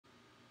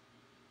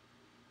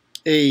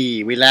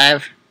Hey, we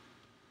live?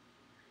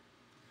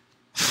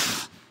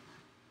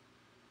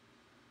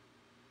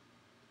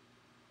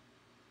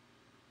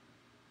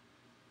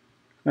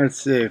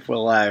 Let's see if we're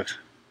live.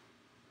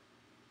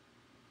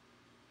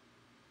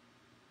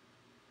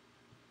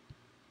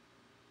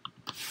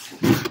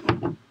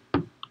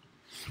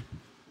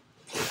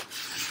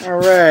 All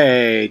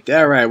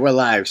right, we're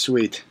live.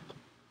 Sweet.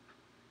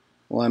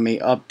 Let me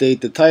update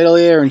the title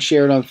here and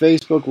share it on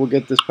Facebook. We'll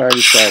get this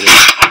party started.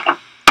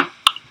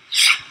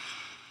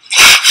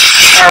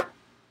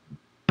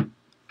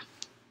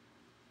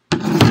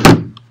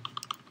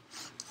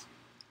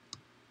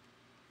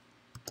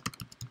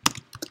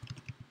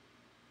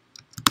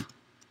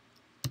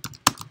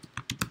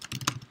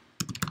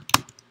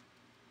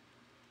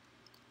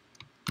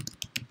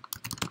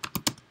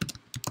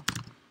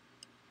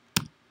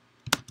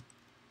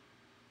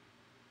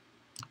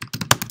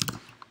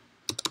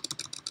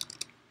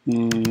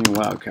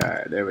 Wild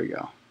card. There we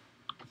go.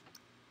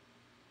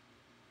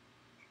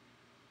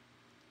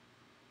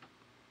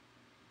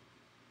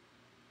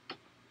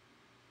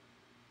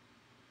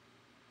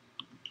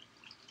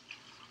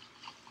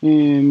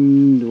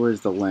 And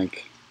where's the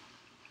link?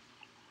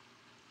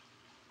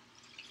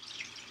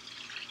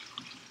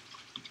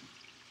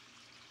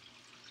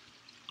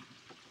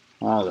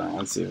 Hold on,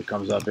 let's see if it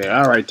comes up here.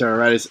 All right,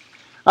 Torritis.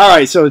 All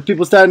right, so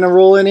people starting to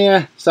roll in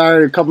here.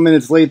 Sorry, a couple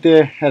minutes late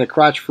there. Had a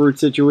crotch fruit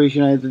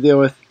situation I had to deal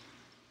with.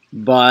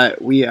 But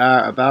we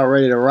are about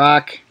ready to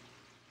rock.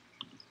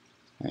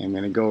 I'm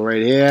going to go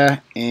right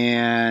here,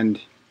 and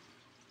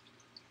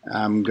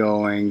I'm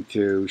going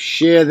to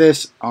share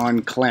this on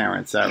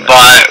Clarence. All right.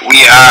 But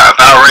we are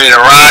about ready to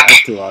rock.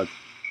 That's too loud.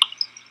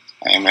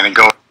 I'm going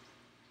to go.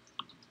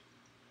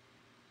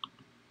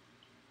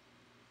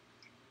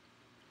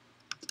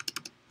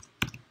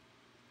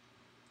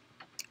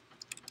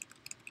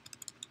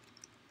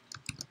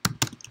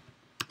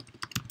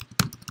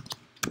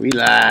 We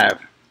live.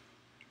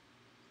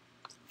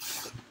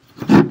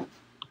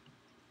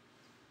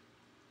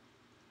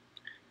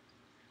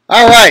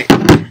 All right,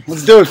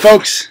 let's do it,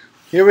 folks.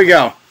 Here we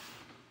go.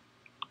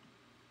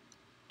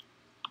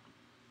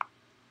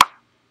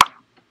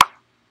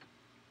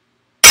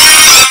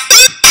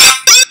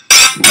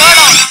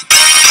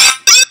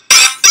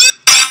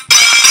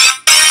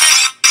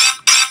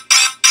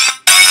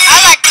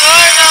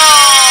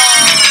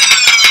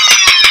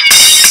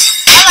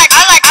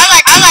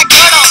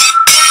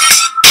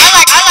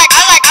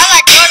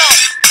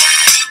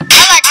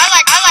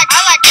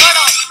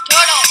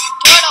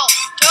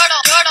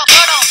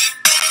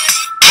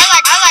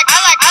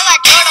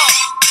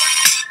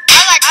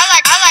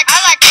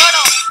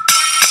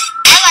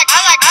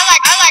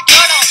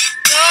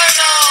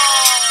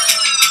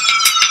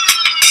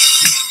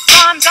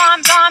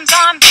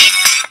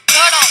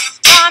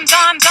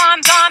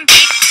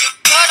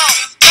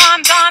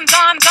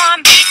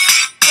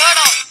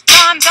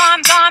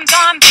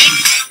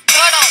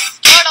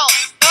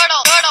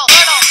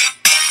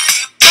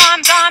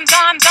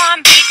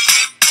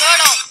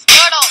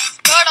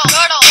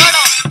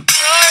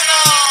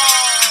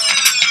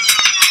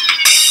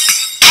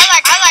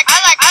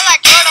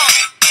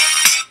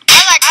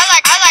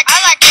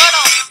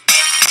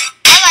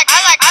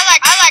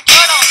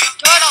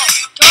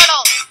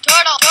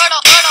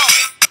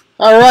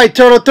 All right,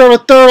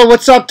 Turtle.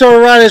 What's up, Turtle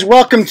Riders?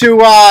 Welcome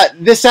to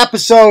this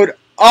episode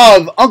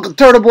of Uncle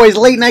Turtle Boy's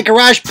Late Night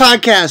Garage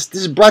Podcast.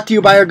 This is brought to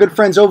you by our good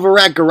friends over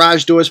at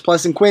Garage Doors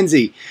Plus in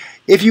Quincy.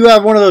 If you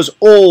have one of those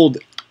old,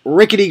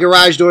 rickety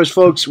garage doors,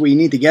 folks, where you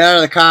need to get out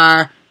of the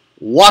car,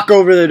 walk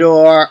over the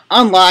door,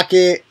 unlock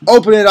it,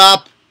 open it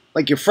up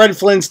like you're Fred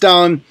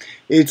Flintstone,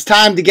 it's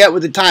time to get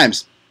with the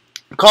times.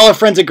 Call our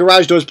friends at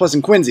Garage Doors Plus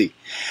in Quincy.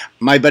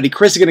 My buddy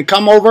Chris is going to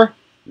come over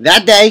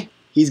that day.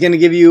 He's going to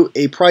give you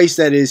a price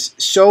that is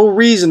so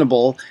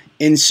reasonable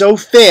and so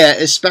fair,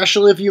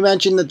 especially if you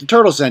mention that the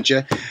Turtle sent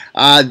you,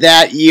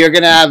 that you're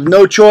going to have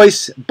no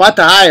choice but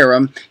to hire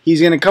him. He's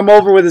going to come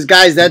over with his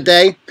guys that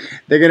day.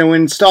 They're going to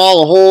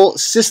install a whole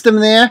system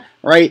there,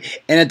 right?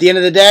 And at the end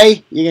of the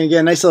day, you're going to get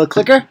a nice little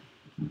clicker.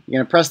 You're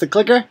going to press the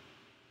clicker.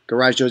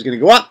 Garage door is going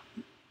to go up.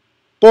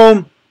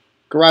 Boom.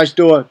 Garage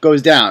door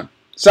goes down.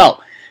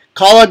 So,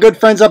 call our good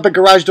friends up at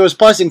Garage Doors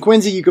Plus in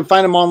Quincy. You can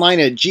find them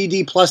online at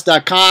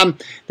gdplus.com.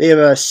 They have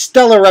a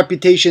stellar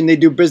reputation. They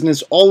do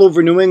business all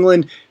over New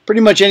England,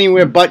 pretty much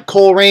anywhere but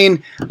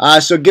Coleraine.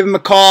 So give them a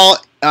call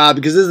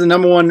because this is the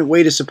 #1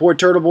 way to support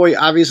Turtle Boy.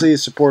 Obviously, to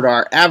support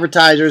our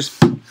advertisers.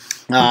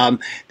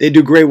 They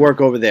do great work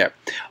over there.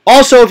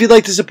 Also, if you'd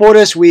like to support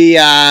us, we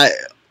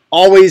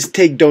always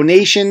take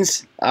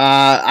donations.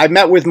 I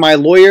met with my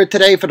lawyer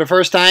today for the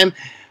first time.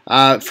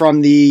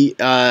 From the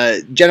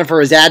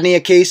Jennifer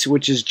Azadnia case,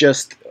 which is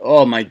just,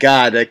 oh my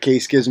God, that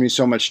case gives me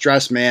so much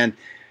stress, man.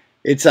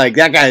 It's like,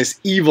 that guy is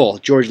evil,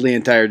 George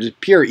Leontire, just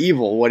pure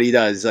evil what he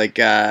does. Like,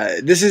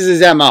 this is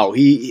his MO.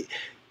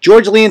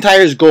 George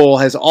Leontire's goal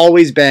has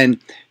always been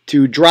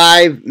to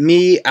drive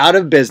me out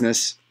of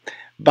business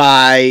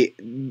by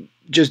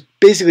just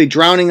basically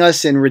drowning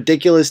us in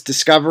ridiculous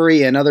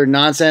discovery and other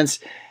nonsense.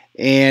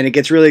 and it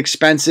gets really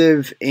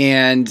expensive,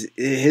 and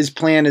his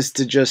plan is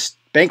to just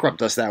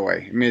bankrupt us that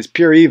way. I mean, it's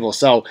pure evil.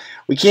 So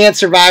we can't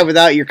survive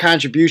without your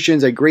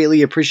contributions. I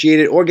greatly appreciate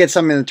it. Or get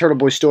something in the Turtle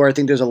Boy store. I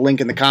think there's a link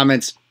in the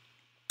comments.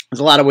 There's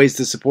a lot of ways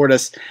to support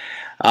us.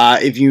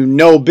 If you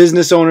know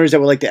business owners that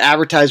would like to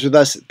advertise with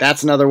us,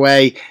 that's another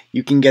way.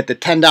 You can get the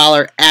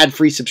 $10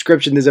 ad-free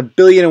subscription. There's a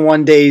billion and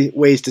one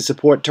ways to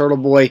support Turtle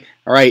Boy.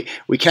 All right,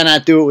 we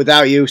cannot do it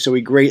without you, so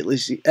we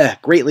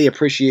greatly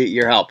appreciate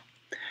your help.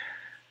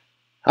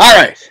 All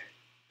right,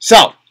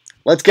 so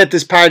let's get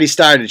this party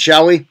started,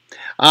 shall we?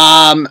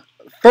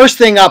 First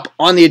thing up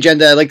on the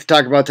agenda I'd like to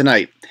talk about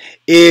tonight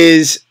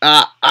is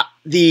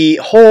the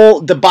whole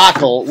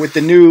debacle with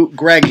the new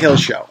Greg Hill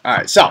show. All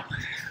right, so a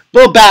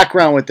little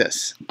background with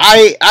this.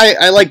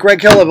 I like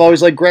Greg Hill. I've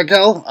always liked Greg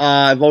Hill.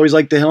 I've always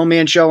liked the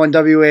Hillman show on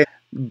WEEI.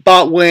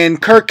 But when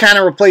Kirk kind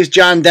of replaced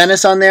John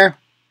Dennis on there,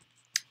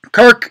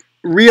 Kirk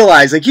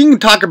realized, like, you can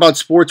talk about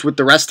sports with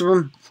the rest of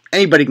them.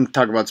 Anybody can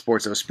talk about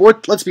sports. So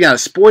let's be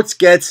honest, sports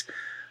gets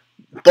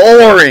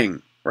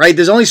boring, right?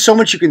 There's only so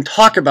much you can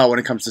talk about when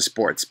it comes to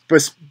sports.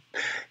 But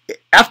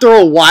after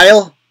a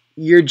while,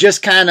 you're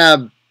just kind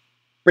of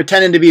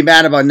pretending to be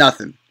mad about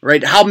nothing,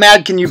 right? How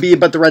mad can you be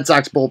about the Red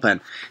Sox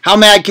bullpen? How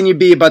mad can you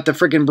be about the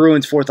freaking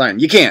Bruins fourth line?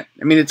 You can't.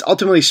 I mean, it's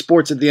ultimately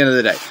sports at the end of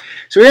the day.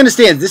 So he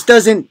understands this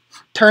doesn't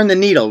turn the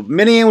needle.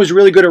 Minahan was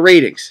really good at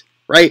ratings,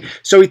 right?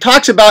 So he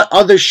talks about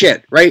other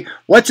shit, right?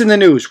 What's in the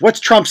news? What's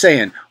Trump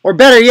saying? Or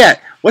better yet,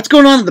 what's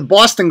going on at the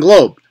Boston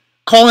Globe?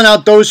 Calling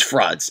out those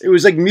frauds. It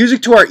was like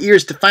music to our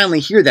ears to finally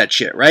hear that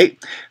shit, right?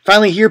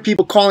 Finally hear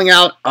people calling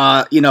out,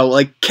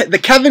 like the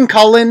Kevin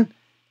Cullen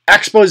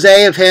expose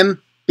of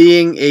him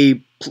being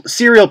a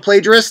serial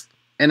plagiarist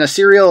and a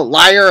serial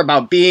liar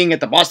about being at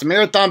the Boston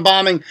Marathon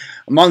bombing,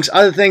 amongst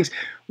other things,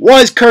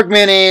 was Kirk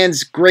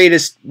Minahan's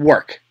greatest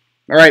work.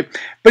 All right,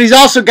 but he's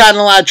also gotten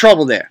in a lot of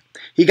trouble there.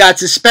 He got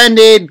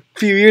suspended a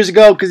few years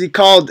ago because he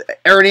called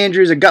Erin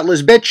Andrews a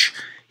gutless bitch.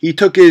 He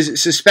took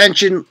his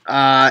suspension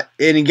and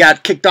he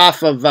got kicked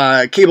off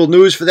of cable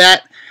news for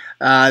that.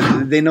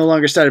 They no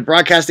longer started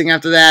broadcasting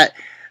after that.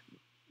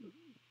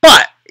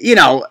 But,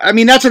 I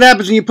mean, that's what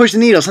happens when you push the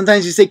needle.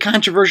 Sometimes you say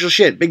controversial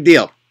shit. Big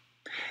deal.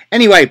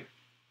 Anyway,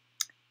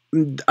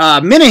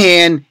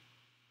 Minahan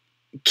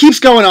keeps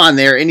going on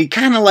there, and he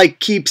kind of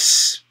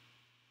keeps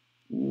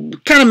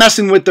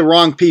messing with the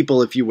wrong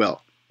people, if you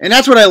will. And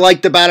that's what I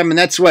liked about him, and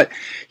that's what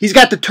he's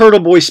got the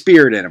Turtle Boy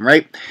spirit in him,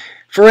 right?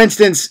 For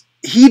instance,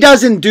 he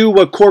doesn't do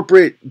what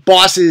corporate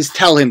bosses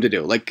tell him to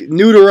do, like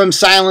neuter him,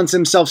 silence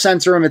him,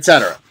 self-censor him,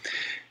 etc.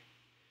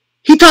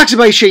 He talks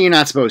about shit you're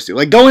not supposed to.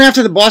 Like going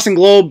after the Boston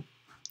Globe,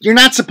 you're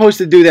not supposed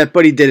to do that,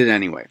 but he did it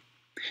anyway.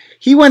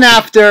 He went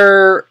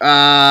after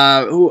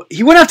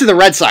the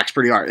Red Sox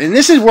pretty hard. And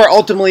this is where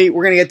ultimately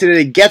we're going to get to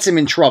today gets him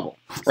in trouble,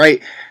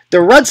 right?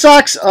 The Red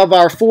Sox of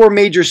our four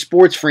major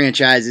sports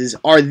franchises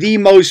are the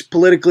most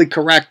politically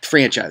correct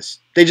franchise.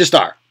 They just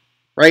are,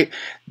 right?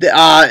 The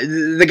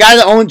guy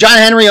that owns John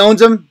Henry owns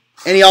them,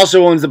 and he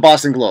also owns the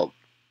Boston Globe.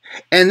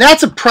 And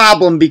that's a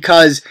problem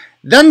because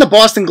then the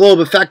Boston Globe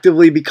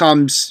effectively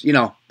becomes,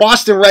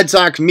 Boston Red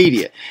Sox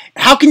media.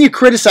 How can you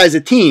criticize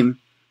a team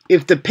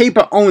if the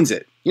paper owns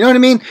it? You know what I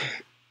mean?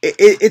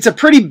 It's a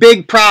pretty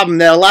big problem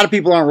that a lot of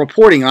people aren't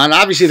reporting on.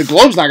 Obviously, the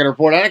Globe's not going to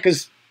report on it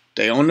because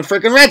they own the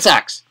freaking Red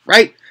Sox,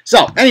 right?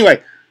 So,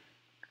 anyway,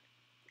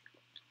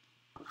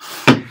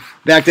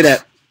 back to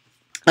that.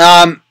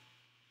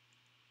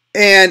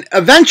 And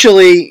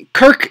eventually,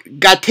 Kirk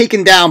got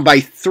taken down by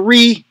a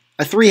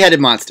three-headed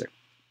monster.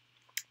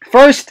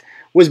 First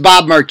was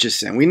Bob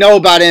Murchison. We know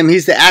about him.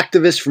 He's the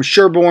activist from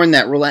Sherborne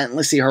that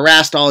relentlessly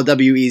harassed all of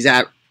WEEI's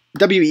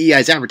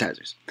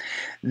advertisers.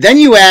 Then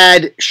you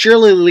add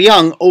Shirley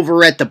Leung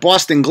over at the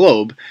Boston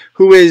Globe,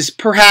 who is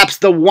perhaps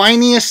the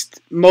whiniest,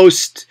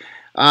 most...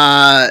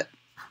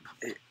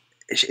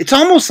 it's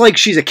almost like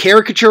she's a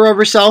caricature of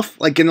herself.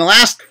 Like in the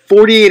last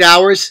 48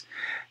 hours,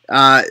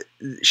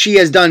 she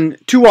has done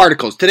 2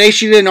 articles. Today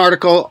she did an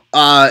article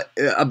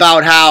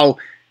about how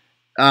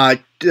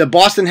the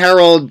Boston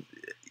Herald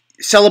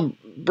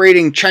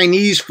celebrating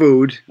Chinese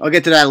food, I'll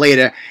get to that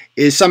later,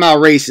 is somehow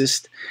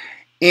racist.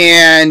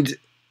 And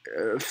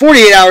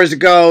 48 hours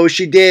ago,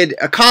 she did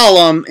a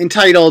column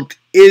entitled,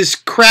 Does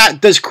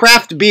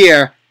Craft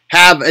Beer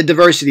Have a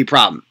Diversity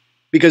Problem?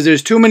 Because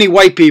there's too many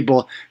white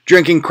people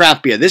drinking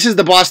craft beer. This is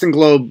the Boston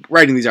Globe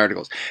writing these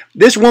articles.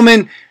 This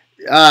woman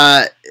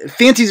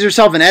fancies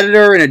herself an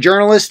editor and a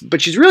journalist,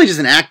 but she's really just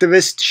an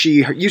activist.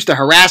 She used to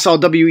harass all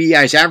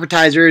WEEI's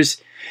advertisers,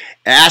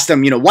 asked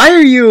them, why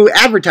are you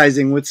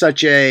advertising with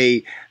such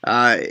a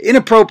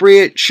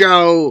inappropriate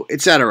show,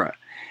 etc.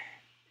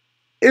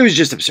 It was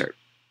just absurd.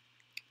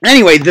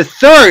 Anyway, the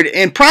third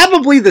and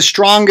probably the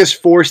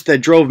strongest force that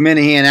drove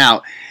Minahan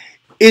out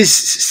is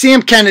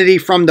Sam Kennedy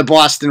from the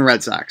Boston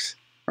Red Sox.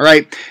 All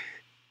right,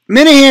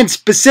 Minahan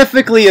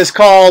specifically is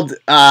called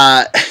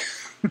John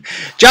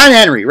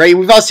Henry. Right,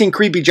 we've all seen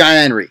creepy John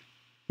Henry.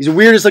 He's the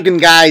weirdest looking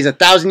guy. He's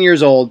 1,000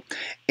 years old,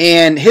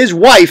 and his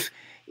wife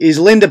is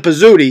Linda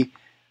Pizzuti,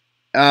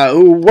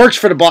 who works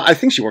for I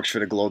think she works for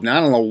the Globe now.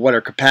 I don't know what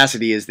her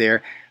capacity is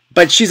there,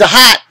 but she's a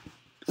hot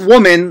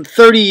woman,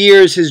 30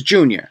 years his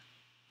junior.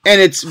 And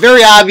it's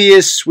very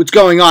obvious what's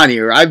going on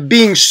here. I'm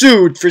being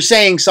sued for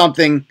saying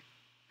something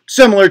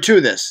similar to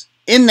this.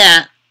 In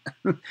that,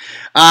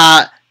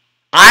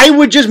 I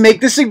would just make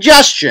the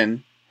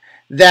suggestion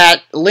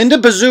that Linda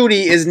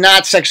Pizzuti is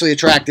not sexually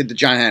attracted to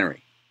John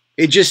Henry.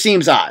 It just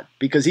seems odd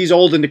because he's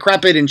old and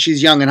decrepit and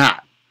she's young and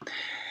hot.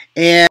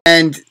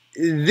 And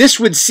this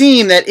would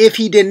seem that if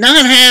he did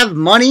not have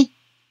money,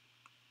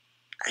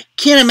 I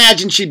can't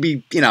imagine she'd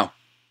be,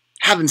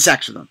 having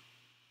sex with him.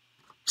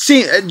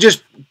 See,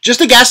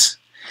 just a guess.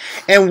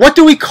 And what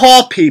do we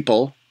call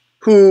people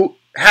who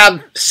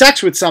have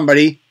sex with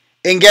somebody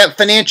and get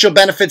financial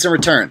benefits in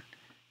return?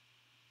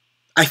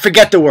 I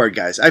forget the word,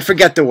 guys. I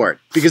forget the word.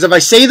 Because if I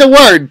say the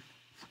word,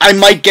 I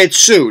might get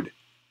sued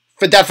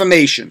for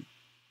defamation.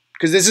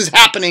 Because this is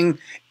happening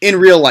in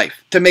real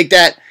life, to make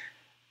that,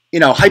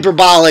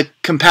 hyperbolic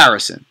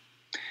comparison.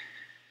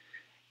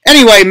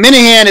 Anyway,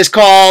 Minahan has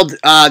called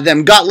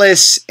them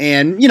gutless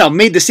and,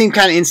 made the same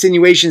kind of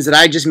insinuations that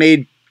I just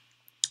made.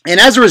 And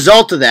as a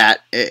result of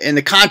that, and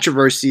the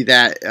controversy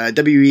that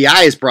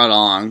WEEI has brought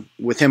along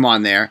with him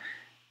on there,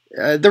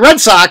 the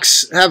Red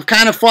Sox have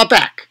kind of fought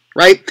back,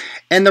 right?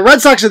 And the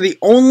Red Sox are the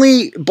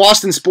only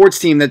Boston sports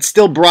team that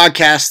still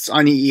broadcasts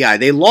on EEI.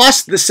 They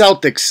lost the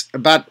Celtics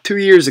about 2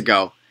 years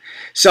ago.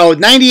 So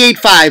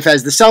 98.5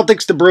 has the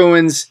Celtics, the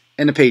Bruins,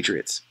 and the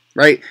Patriots,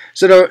 right?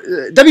 So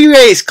the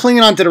WEEI is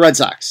clinging on to the Red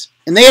Sox.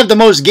 And they have the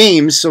most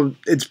games, so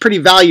it's pretty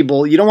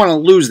valuable. You don't want to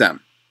lose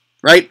them,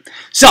 right?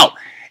 So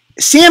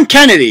Sam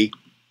Kennedy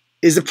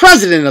is the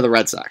president of the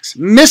Red Sox,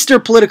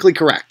 Mr. Politically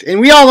Correct. And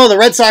we all know the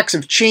Red Sox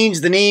have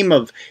changed the name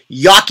of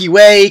Yawkey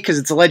Way because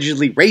it's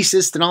allegedly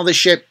racist and all this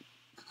shit.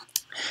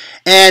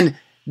 And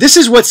this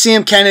is what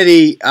Sam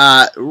Kennedy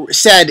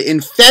said in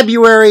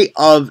February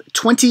of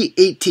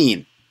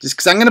 2018. Just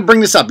because I'm going to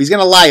bring this up. He's going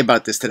to lie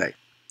about this today.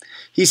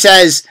 He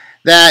says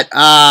that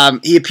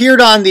he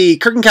appeared on the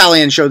Kirsten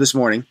Callahan show this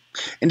morning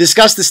and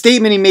discussed the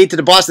statement he made to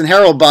the Boston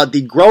Herald about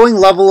the growing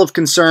level of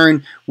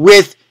concern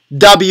with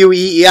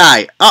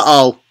WEEI.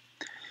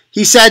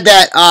 He said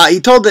that he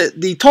told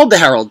the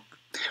Herald,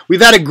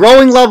 "We've had a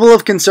growing level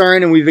of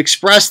concern and we've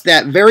expressed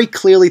that very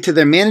clearly to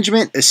their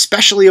management,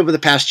 especially over the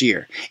past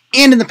year,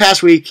 and in the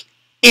past week,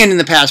 and in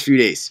the past few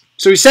days."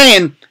 So he's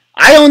saying,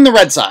 I own the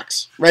Red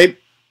Sox, right?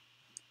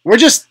 We're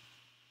just,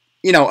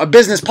 a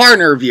business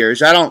partner of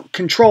yours. I don't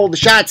control the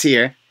shots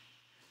here,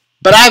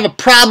 but I have a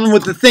problem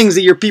with the things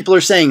that your people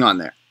are saying on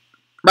there.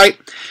 Right?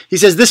 He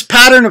says, "This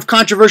pattern of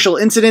controversial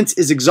incidents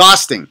is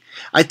exhausting.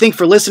 I think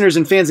for listeners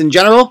and fans in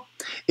general,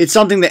 it's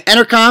something that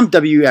Entercom,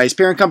 WEI's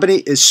parent company,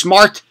 is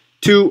smart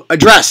to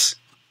address."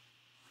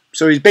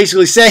 So he's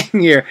basically saying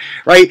here,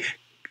 right,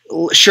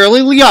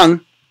 Shirley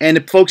Leung and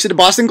the folks at the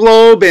Boston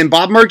Globe and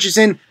Bob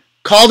Murchison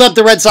called up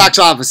the Red Sox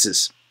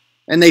offices.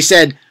 And they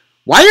said,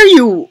 "Why are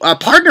you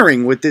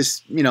partnering with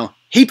this,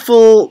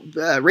 hateful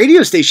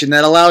radio station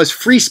that allows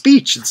free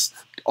speech? It's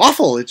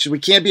awful. We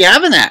can't be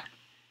having that."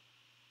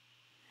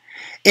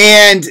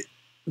 And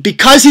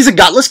because he's a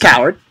gutless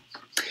coward,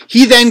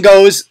 he then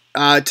goes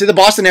to the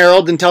Boston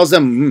Herald and tells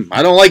them,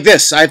 "I don't like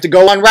this. I have to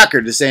go on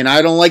record as saying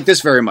I don't like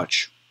this very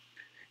much."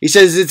 He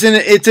says,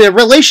 it's a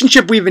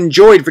relationship we've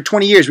enjoyed for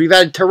 20 years. We've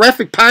had a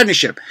terrific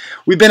partnership.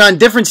 We've been on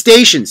different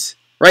stations,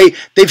 right?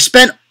 They've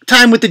spent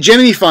time with the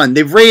Jimmy Fund.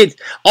 They've raised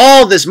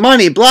all this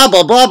money, blah,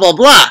 blah, blah, blah,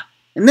 blah."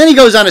 And then he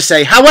goes on to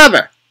say,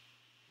 "However,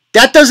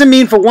 that doesn't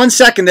mean for 1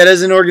 second that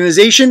as an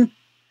organization,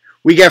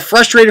 we get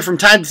frustrated from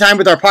time to time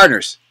with our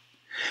partners.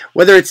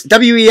 Whether it's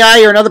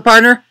WEI or another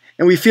partner,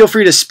 and we feel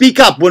free to speak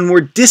up when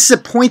we're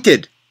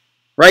disappointed,"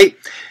 right?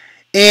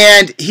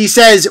 And he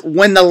says,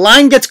 "When the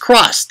line gets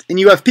crossed and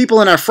you have people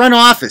in our front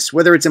office,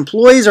 whether it's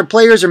employees or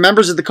players or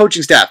members of the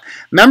coaching staff,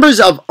 members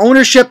of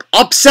ownership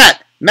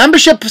upset,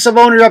 memberships of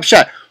ownership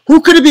upset." Who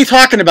could it be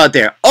talking about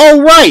there?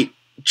 Oh, right,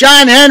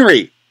 John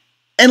Henry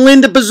and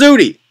Linda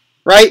Pizzuti,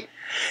 right?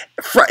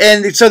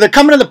 And so they're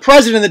coming to the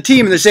president of the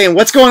team and they're saying,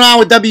 "What's going on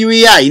with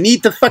WEI? You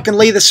need to fucking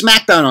lay the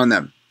smackdown on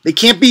them. They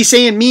can't be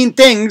saying mean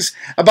things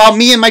about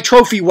me and my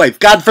trophy wife.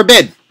 God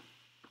forbid.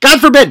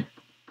 God forbid.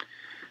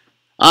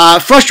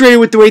 Frustrated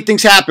with the way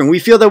things happen. We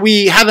feel that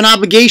we have an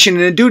obligation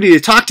and a duty to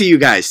talk to you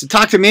guys, to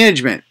talk to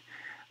management."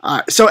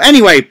 So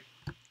anyway,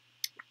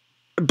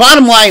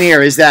 bottom line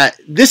here is that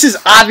this is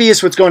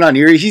obvious what's going on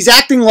here. He's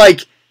acting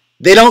like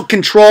they don't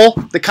control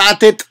the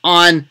content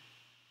on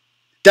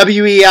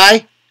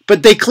WEI,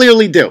 but they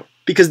clearly do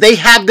because they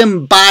have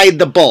them by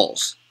the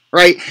balls,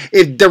 right?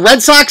 If the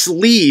Red Sox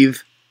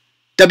leave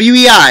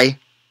WEI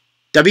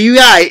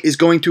is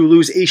going to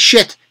lose a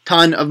shit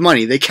ton of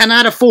money. They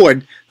cannot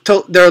afford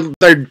to.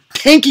 They're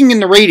tanking in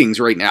the ratings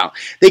right now.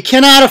 They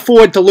cannot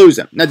afford to lose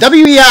them. Now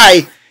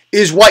WEI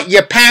is what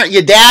your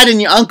dad,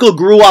 and your uncle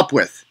grew up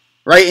with,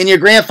 right? And your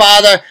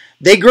grandfather.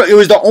 It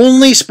was the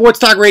only sports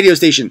talk radio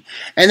station.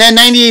 And then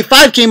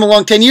 98.5 came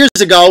along 10 years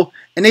ago,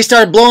 and they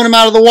started blowing them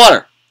out of the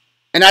water.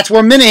 And that's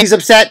where Minahan's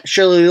upset,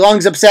 Shirley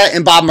Leung's upset,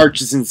 and Bob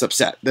Murchison's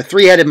upset. The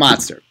three-headed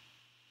monster.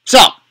 So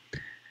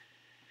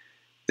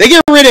they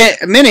get rid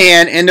of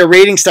Minahan, and their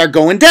ratings start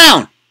going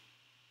down.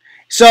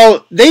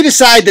 So they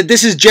decide that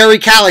this is Jerry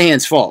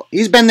Callahan's fault.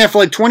 He's been there for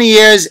like 20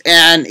 years,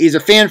 and he's a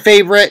fan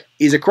favorite.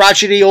 He's a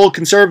crotchety old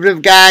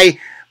conservative guy,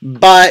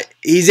 but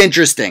he's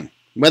interesting.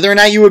 Whether or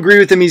not you agree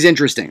with him, he's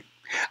interesting.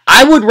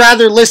 I would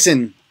rather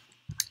listen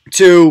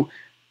to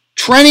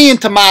Trenny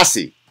and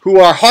Tomasi, who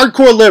are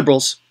hardcore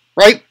liberals,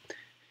 right?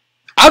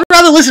 I would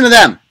rather listen to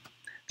them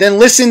than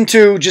listen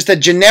to just a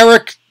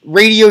generic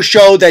radio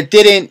show that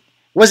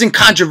wasn't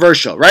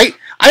controversial, right?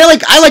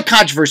 I like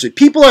controversy.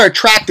 People are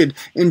attracted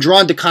and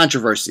drawn to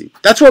controversy.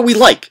 That's what we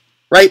like,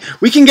 right?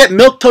 We can get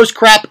milquetoast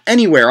crap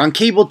anywhere on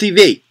cable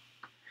TV.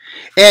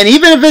 And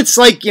even if it's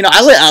like,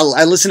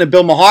 I listen to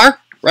Bill Maher,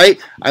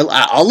 right?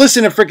 I'll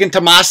listen to freaking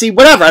Tomasi,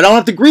 whatever. I don't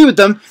have to agree with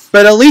them,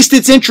 but at least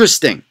it's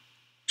interesting.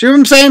 See what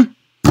I'm saying?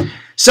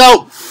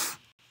 So,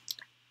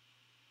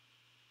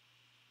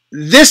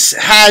 this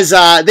has,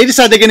 they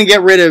decide they're going to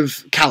get rid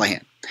of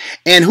Callahan.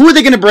 And who are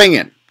they going to bring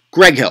in?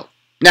 Greg Hill.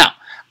 Now,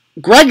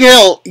 Greg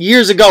Hill,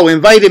 years ago,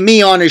 invited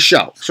me on his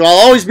show. So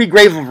I'll always be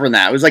grateful for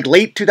that. It was like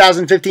late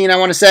 2015, I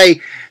want to say.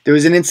 There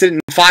was an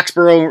incident in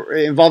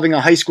Foxborough involving a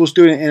high school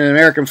student and an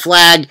American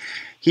flag.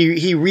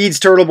 He reads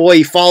Turtle Boy.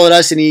 He followed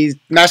us, and he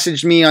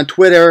messaged me on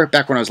Twitter,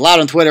 back when I was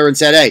loud on Twitter, and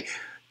said, hey,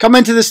 come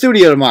into the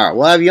studio tomorrow.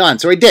 We'll have you on.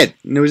 So I did.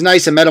 And it was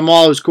nice. I met them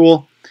all. It was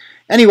cool.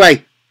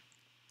 Anyway,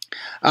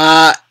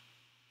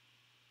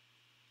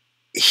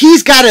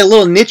 he's got a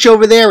little niche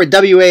over there at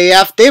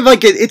WAF. They have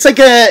it's like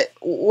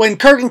when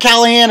Kirk and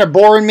Callahan are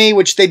boring me,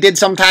 which they did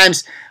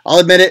sometimes, I'll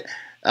admit it,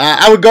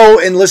 I would go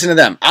and listen to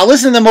them. I'll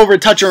listen to them over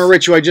Touch 'em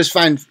Rich, who I just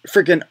find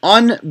freaking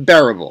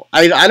unbearable.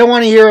 I don't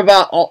want to hear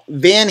about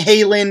Van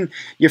Halen,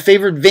 your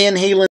favorite Van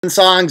Halen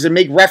songs, and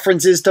make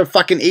references to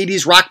fucking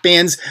 80s rock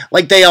bands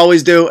like they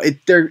always do.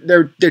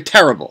 They're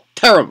terrible.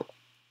 Terrible.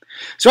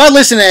 So I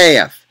listen to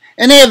AF.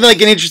 And they have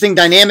like an interesting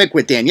dynamic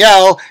with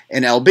Danielle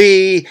and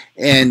LB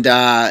and,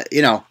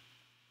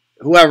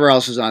 whoever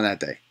else was on that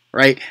day,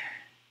 right?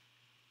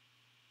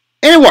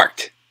 And it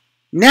worked.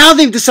 Now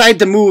they've decided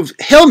to move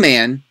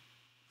Hillman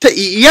to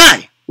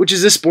EEI, which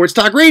is a sports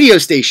talk radio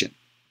station.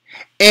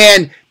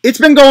 And it's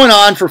been going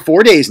on for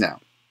 4 days now.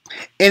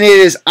 And it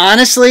is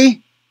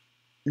honestly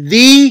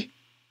the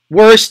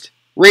worst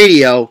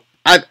radio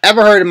I've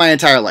ever heard in my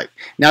entire life.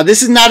 Now,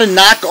 this is not a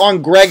knock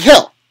on Greg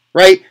Hill,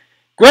 right?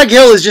 Greg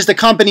Hill is just a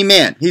company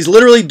man. He's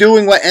literally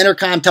doing what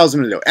Entercom tells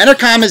him to do.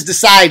 Entercom has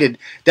decided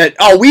that,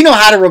 we know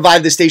how to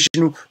revive the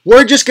station.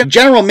 We're just a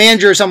general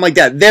manager or something like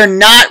that. They're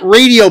not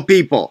radio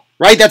people,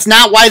 right? That's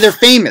not why they're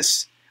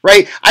famous,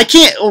 right? I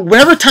can't,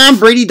 whenever Tom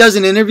Brady does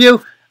an interview,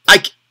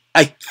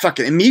 I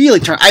fucking immediately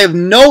turn. I have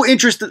no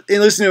interest in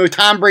listening to a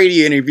Tom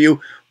Brady interview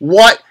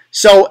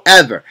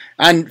whatsoever.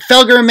 On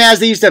Felger and Maz,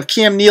 they used to have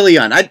Cam Neely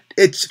on.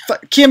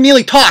 Cam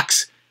Neely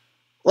talks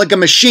like a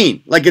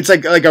machine. Like it's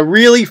like a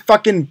really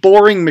fucking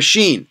boring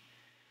machine.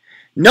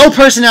 No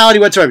personality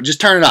whatsoever. Just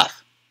turn it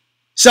off.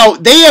 So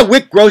they had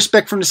Wick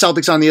Grossbeck from the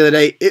Celtics on the other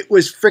day. It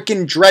was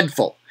freaking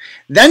dreadful.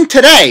 Then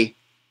today,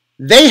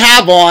 they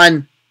have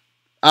on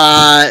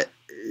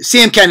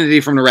Sam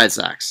Kennedy from the Red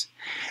Sox.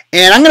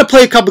 And I'm going to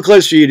play a couple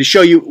clips for you to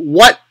show you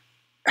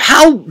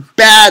how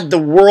bad the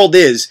world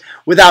is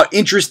without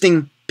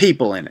interesting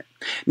people in it.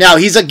 Now,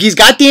 he's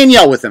got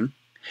Danielle with him,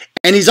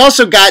 and he's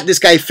also got this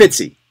guy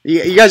Fitzy.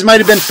 You guys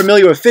might have been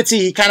familiar with Fitzy.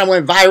 He kind of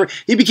went viral.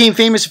 He became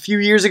famous a few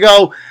years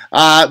ago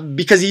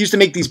because he used to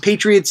make these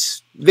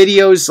Patriots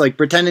videos, like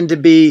pretending to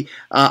be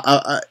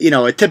a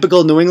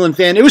typical New England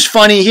fan. It was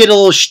funny. He had a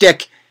little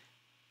shtick.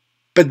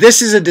 But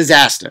this is a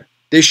disaster,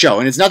 this show.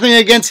 And it's nothing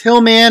against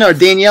Hillman or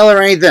Danielle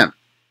or anything.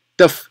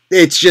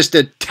 It's just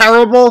a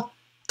terrible,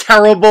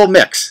 terrible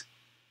mix.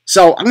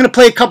 So I'm going to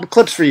play a couple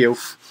clips for you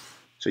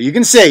so you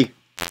can see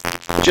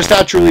just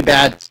how truly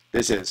bad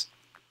this is.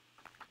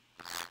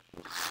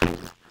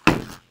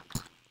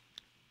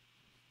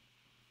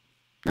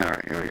 All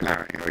right, here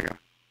we go.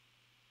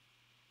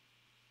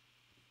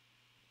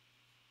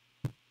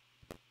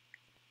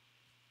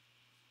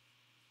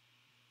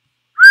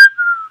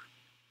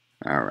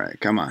 All right,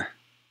 come on.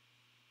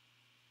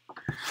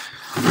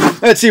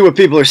 Let's see what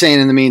people are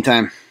saying in the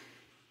meantime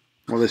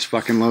while this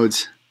fucking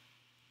loads.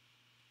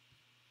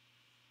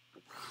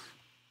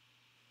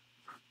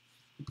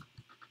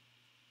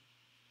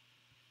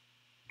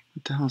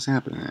 What the hell is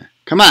happening there?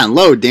 Come on,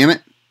 load, damn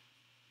it.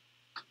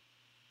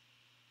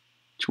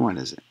 Which one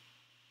is it?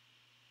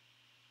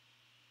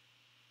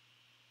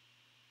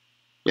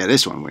 Yeah,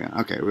 this one.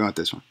 Okay, we want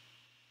this one.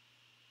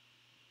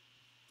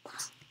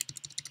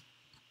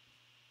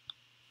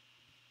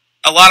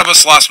 A lot of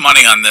us lost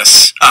money on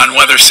this, on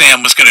whether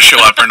Sam was going to show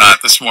up or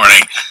not this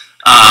morning.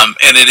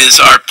 And it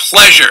is our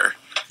pleasure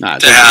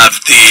to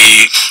have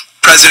the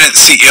president and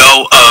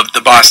CEO of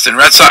the Boston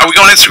Red Sox. Are we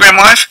going Instagram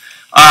Live?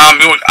 I'll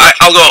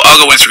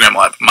go Instagram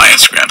Live, my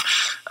Instagram.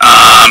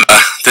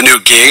 The new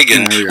gig,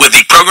 and with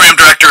the program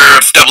director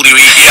of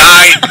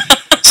WEEI,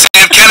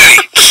 Sam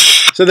Kennedy.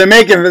 So they're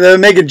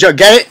making joke.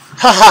 Get it?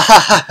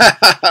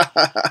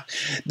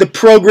 The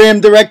program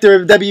director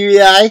of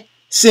WEEI,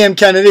 Sam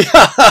Kennedy.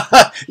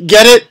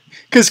 Get it?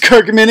 Because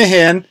Kirk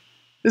Minahan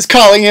is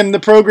calling him the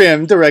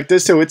program director,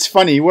 so it's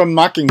funny. We're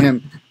mocking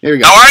him. Here we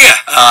go. How are you?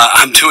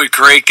 I'm doing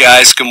great,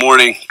 guys. Good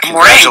morning.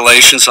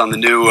 Congratulations on the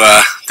new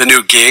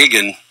gig,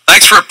 and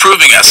thanks for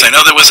approving us. I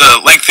know there was a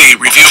lengthy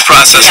review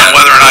process on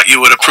whether or not you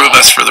would approve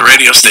us for the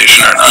radio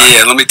station or not.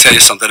 Yeah, let me tell you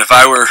something. If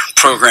I were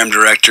program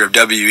director of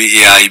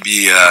WEEI, I'd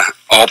be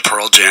all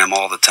Pearl Jam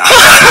all the time.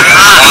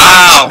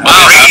 Wow.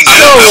 So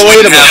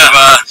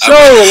relatable. So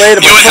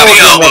relatable.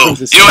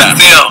 You and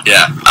Theo.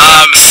 Yeah.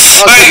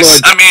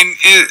 Spice, I mean,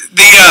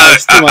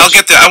 I'll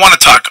get there. I want to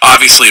talk,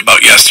 obviously,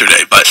 about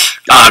yesterday, but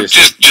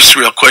just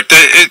real quick.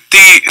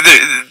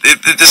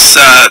 This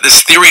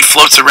theory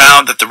floats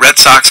around that the Red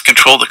Sox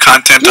control the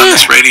content on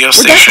this radio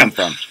station. Where'd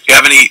that come from? Do you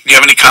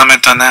have any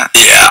comment on that?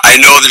 Yeah, I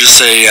know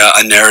there's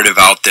a narrative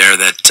out there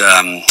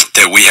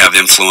that we have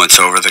influence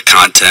over the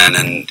content,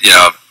 and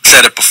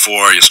said it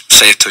before, you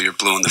say it till you're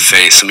blue in the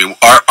face. I mean,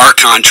 our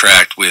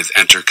contract with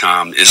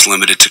Entercom is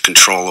limited to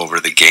control over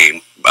the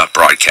game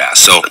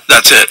broadcast. So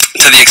that's it.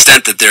 To the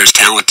extent that there's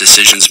talent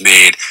decisions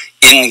made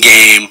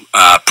in-game,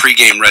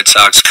 pre-game Red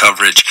Sox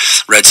coverage,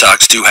 Red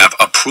Sox do have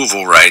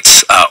approval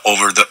rights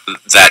over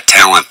that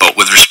talent. But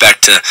with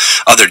respect to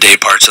other day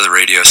parts of the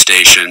radio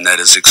station, that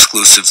is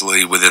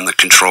exclusively within the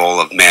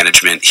control of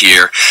management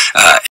here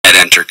at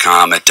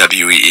Entercom, at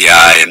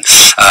WEEI, and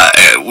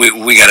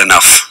we got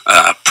enough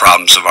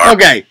problems of our...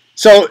 Okay,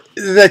 so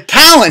the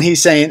talent,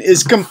 he's saying,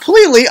 is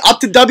completely up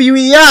to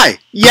WEEI.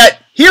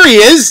 Yet, here he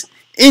is,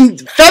 in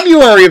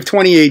February of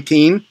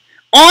 2018,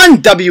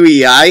 on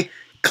WEEI,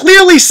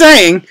 clearly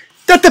saying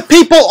that the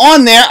people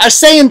on there are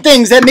saying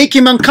things that make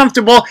him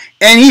uncomfortable,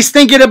 and he's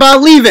thinking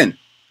about leaving.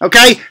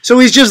 Okay? So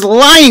he's just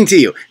lying to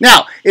you.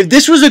 Now, if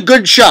this was a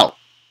good show,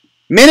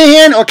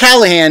 Minahan or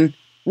Callahan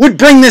would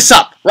bring this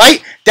up,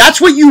 right?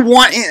 That's what you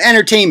want in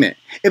entertainment.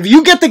 If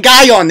you get the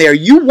guy on there,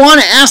 you want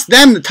to ask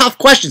them the tough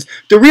questions,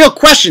 the real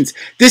questions.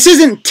 This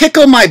isn't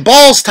tickle my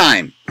balls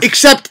time,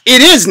 except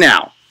it is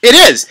now. It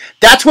is.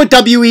 That's what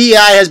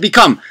WEEI has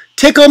become.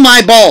 Tickle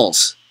my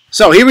balls.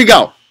 So here we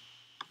go.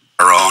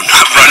 Our own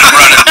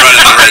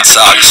running the Red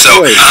Sox.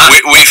 So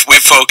we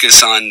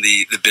focus on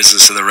the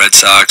business of the Red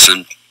Sox,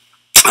 and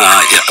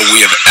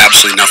we have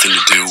absolutely nothing to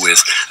do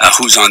with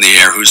who's on the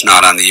air, who's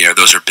not on the air.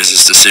 Those are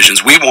business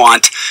decisions. We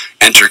want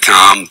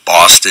Entercom,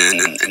 Boston,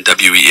 and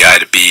WEEI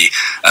to be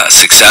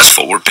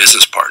successful. We're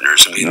business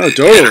partners. I mean,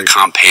 totally.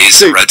 Entercom pays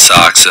the Red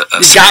Sox a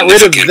got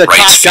rid of the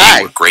rights top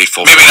guy. We're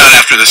grateful. Maybe not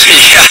after this year.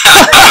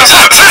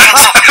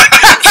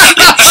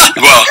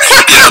 Well,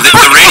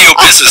 the radio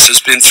business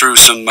has been through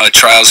some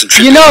trials and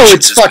tribulations.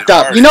 It's fucked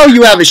up.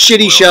 You have a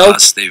shitty show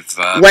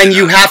when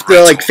you have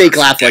to fake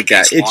laugh like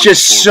that. It's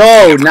just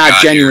so not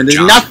genuine. There's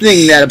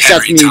nothing that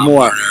upsets me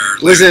more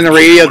listening to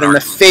radio than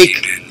the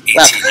fake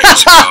laugh.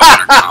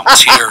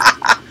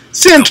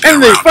 Sam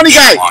Kennedy, funny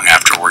guy. Long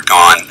after we're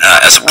gone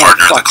as a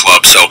partner of the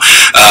club, so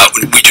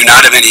we do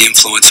not have any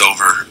influence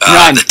over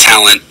the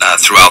talent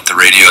throughout the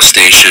radio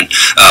station,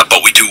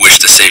 but we do wish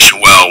the station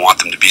well,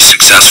 want them to be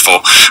successful,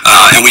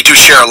 and we do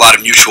share a lot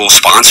of mutual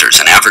sponsors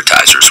and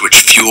advertisers,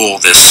 which fuel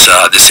this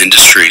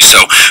industry.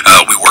 So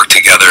we work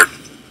together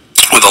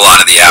with a lot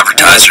of the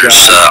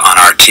advertisers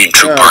on our team,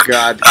 True Park.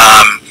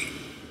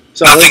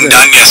 Nothing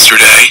done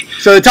yesterday.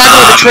 So they're talking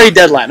about the trade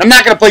deadline. I'm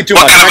not going to play too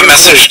much. What kind of a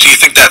message do you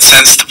think that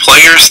sends to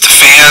players, to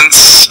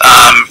fans,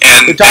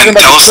 and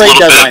tell us a little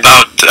bit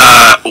about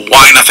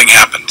why nothing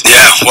happened?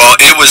 Yeah, well,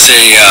 it was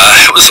a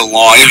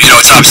long.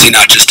 It's obviously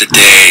not just a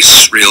day.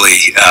 It's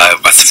really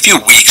a few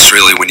weeks,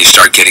 really, when you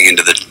start getting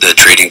into the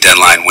trading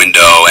deadline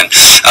window. And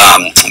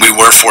we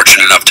were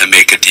fortunate enough to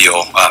make a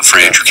deal for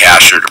Andrew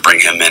Cashner to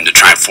bring him in to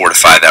try and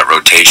fortify that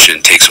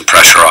rotation, take some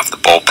pressure off the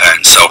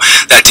bullpen. So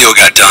that deal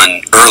got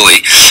done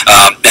early.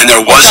 And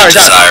there was a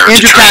desire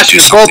to try to do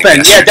something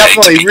bullpen. Yeah,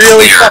 definitely.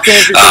 Really fucking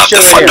interesting shit.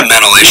 The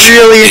fundamental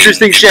issue in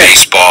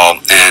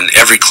baseball, and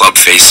every club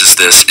faces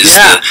this, is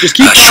the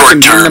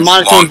short-term,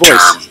 long-term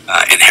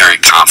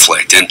inherent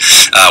conflict. And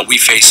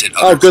we face it.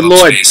 Oh, good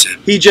Lord.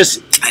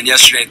 And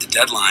yesterday at the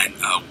deadline,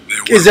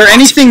 is there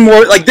anything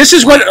more? This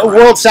is what a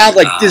world sounds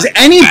like. Does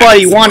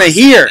anybody want to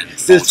hear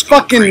this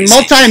fucking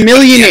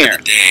multi-millionaire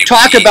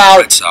talk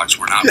about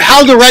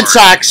how the Red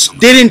Sox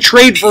didn't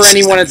trade for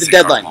anyone at the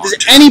deadline? Does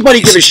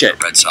anybody give a shit?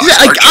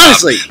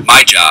 Honestly,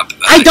 my job.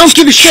 I don't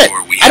give a shit.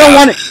 I don't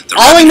want it.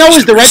 All I know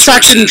is the Red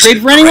Sox didn't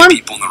trade for anyone.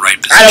 I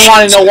don't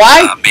want to know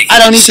why. I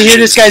don't need to hear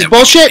this guy's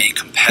bullshit.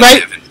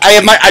 Right?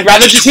 I'd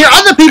rather just hear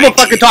other people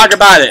fucking talk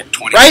about it,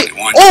 right?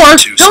 Or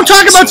don't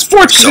talk about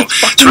sports because it's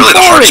fucking really boring.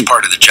 The hardest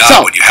part of the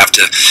job when you have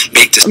to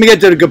make this. Let me get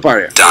to the good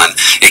part here. Done.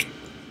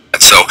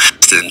 So,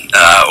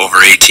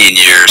 over 18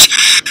 years,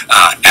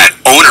 at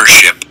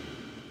ownership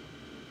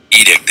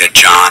edict that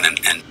John and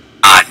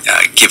not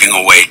giving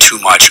away too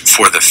much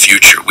for the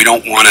future. We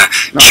don't want to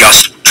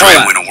just try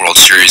and win a World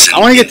Series. I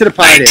want to get to the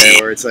part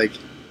here where it's like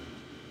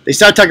they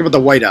start talking about the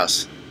White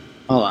House.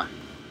 Hold on.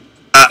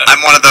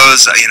 I'm one of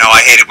those,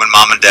 I hate it when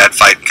mom and dad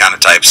fight kind of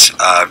types,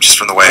 just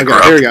from the way I grew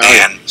up. Here we go.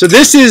 So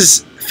this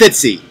is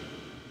Fitzy.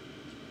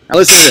 Now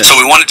listen to this. So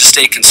we wanted to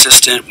stay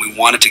consistent. We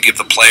wanted to give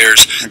the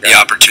players the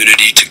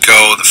opportunity to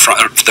go the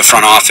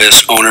front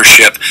office,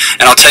 ownership.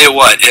 And I'll tell you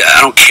what, I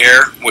don't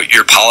care what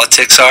your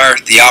politics are.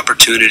 The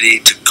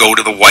opportunity to go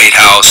to the White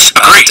House,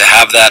 to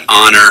have that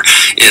honor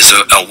is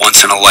a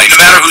once in a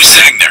lifetime. No matter who's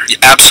sitting there.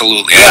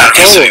 Absolutely.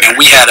 And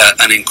we had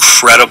an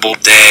incredible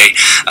day.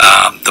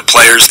 The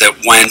players that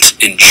went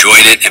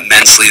enjoyed it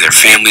immensely. Their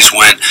families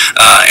went,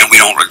 and we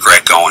don't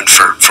regret going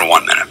for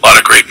 1 minute. A lot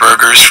of great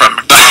burgers from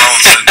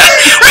McDonald's.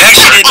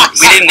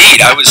 We didn't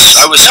eat. I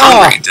was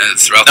hungry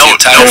throughout the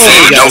entire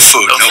thing. No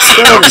food.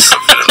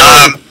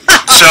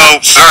 So,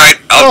 all right,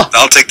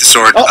 I'll take the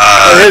sword.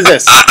 Here's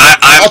this.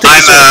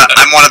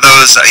 I'm one of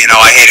those,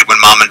 I hate it when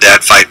mom and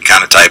dad fight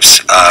kind of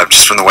types,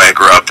 just from the way I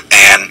grew up.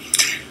 And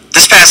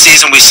this past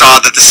season, we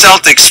saw that the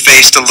Celtics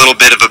faced a little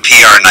bit of a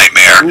PR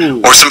nightmare,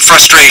 or some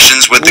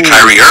frustrations with the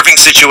Kyrie Irving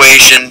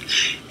situation,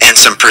 and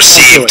some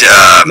perceived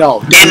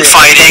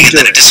infighting, and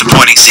then a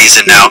disappointing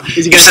season. Now,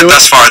 you said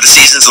thus far the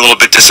season's a little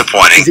bit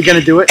disappointing. Is he going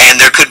to do it? And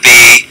there could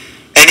be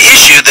an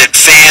issue that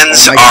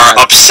fans are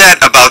upset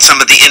about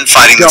some of the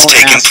infighting that's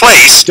taking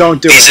place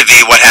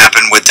vis-a-vis what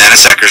happened with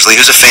Dennis Eckersley,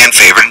 who's a fan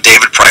favorite, and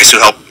David Price, who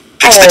helped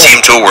pitch the team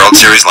to a World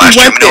Series last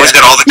year. I mean, he's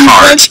got all the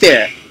cards.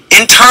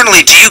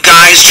 Internally, do you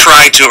guys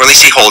try to, or at least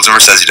he holds them or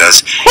says he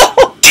does,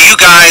 do you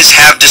guys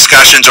have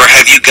discussions or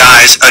have you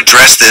guys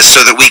addressed this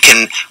so that we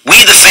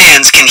the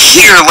fans, can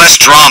hear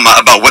less drama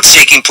about what's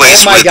taking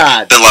place with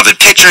beloved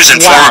pitchers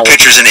and former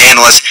pitchers and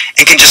analysts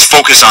and can just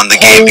focus on the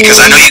game?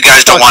 Because I know you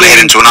guys don't want to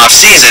head into an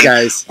off-season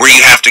where you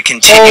have to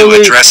continue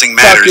addressing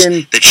matters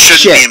that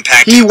shouldn't be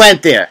impacting.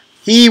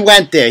 He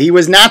went there. He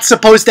was not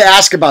supposed to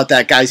ask about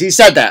that, guys. He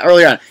said that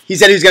earlier on. He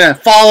said he was going to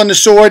fall on the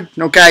sword,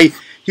 okay?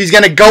 He's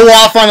going to go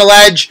off on a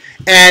ledge,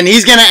 and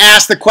he's going to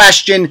ask the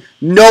question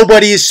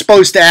nobody is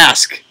supposed to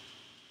ask.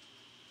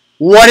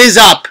 What is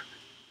up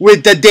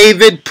with the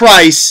David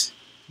Price,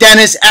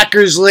 Dennis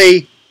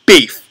Eckersley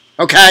beef?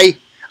 Okay?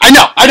 I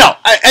know.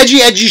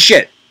 Edgy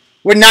shit.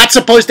 We're not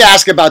supposed to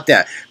ask about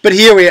that. But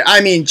here we are. I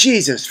mean,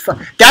 Jesus.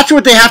 That's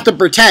what they have to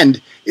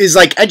pretend is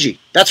like edgy.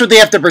 That's what they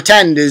have to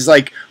pretend is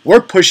like, we're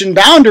pushing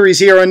boundaries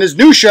here on this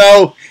new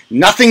show.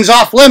 Nothing's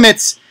off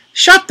limits.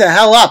 Shut the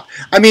hell up.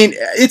 I mean,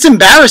 it's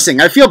embarrassing.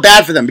 I feel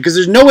bad for them because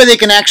there's no way they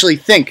can actually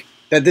think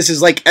that this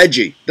is like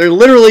edgy. They're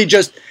literally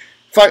just,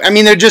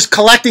 they're just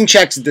collecting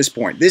checks at this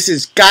point. This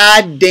is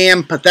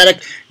goddamn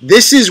pathetic.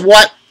 This is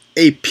what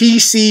a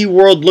PC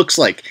world looks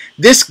like.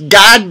 This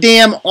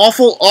goddamn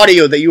awful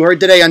audio that you heard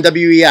today on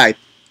WEEI.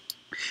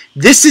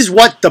 This is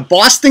what the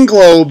Boston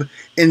Globe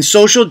and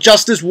social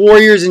justice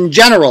warriors in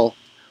general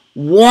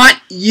want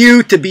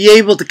you to be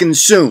able to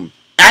consume.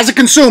 As a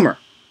consumer.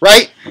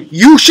 Right?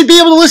 You should be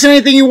able to listen to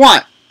anything you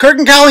want. Kirk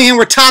and Callahan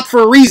were top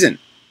for a reason.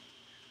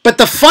 But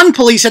the fun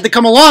police had to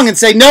come along and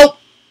say, nope,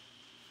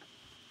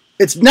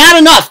 it's not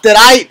enough that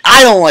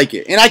I don't like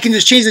it, and I can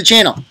just change the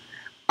channel.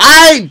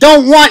 I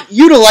don't want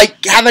you to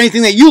have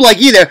anything that you like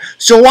either,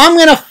 so I'm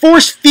going to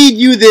force feed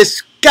you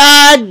this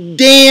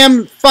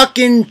goddamn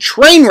fucking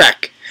train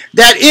wreck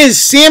that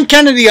is Sam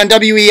Kennedy on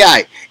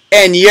WEI,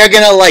 and you're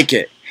going to like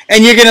it.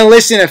 And you're going to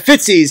listen to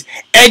Fitzy's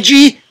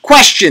edgy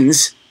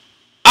questions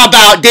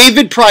about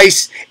David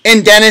Price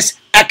and Dennis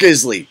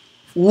Eckersley.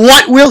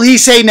 What will he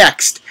say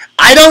next?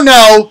 I don't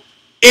know.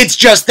 It's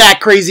just that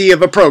crazy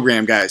of a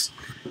program, guys.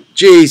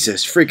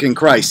 Jesus freaking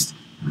Christ.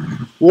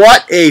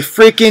 What a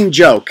freaking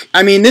joke.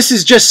 I mean, this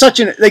is just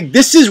such an...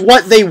 this is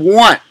what they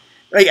want.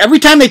 Every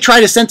time they try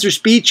to censor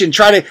speech and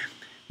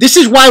this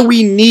is why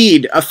we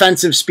need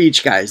offensive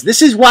speech, guys.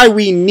 This is why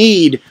we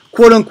need,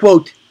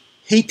 quote-unquote,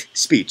 hate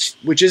speech,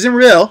 which isn't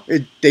real.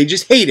 They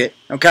just hate it,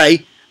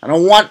 okay? I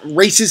don't want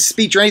racist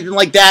speech or anything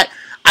like that.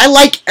 I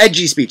like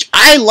edgy speech.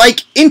 I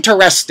like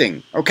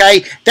interesting,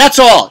 okay? That's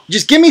all.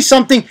 Just give me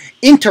something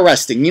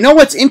interesting. You know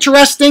what's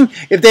interesting?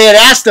 If they had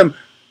asked them,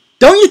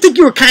 don't you think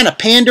you were kind of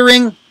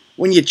pandering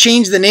when you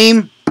changed the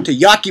name to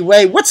Yawkey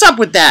Way? What's up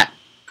with that?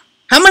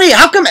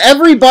 How come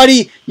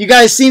everybody, you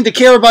guys seem to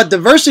care about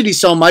diversity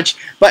so much,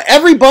 but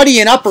everybody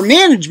in upper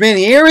management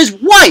here is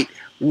white?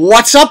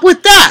 What's up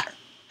with that?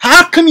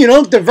 How come you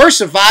don't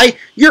diversify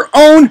your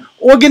own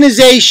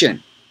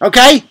organization?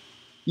 Okay?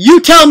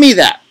 You tell me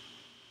that.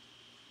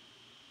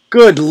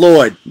 Good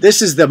Lord.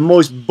 This is the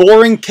most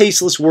boring,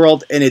 tasteless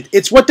world, and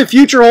it's what the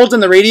future holds on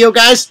the radio,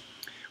 guys,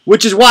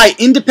 which is why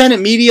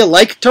independent media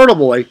like Turtle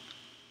Boy,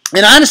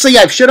 and honestly,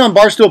 I've shit on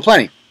Barstool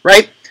plenty,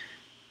 right?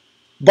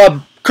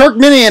 But Kirk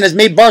Minahan has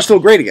made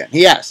Barstool great again.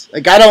 He has.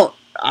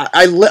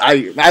 I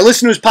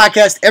listen to his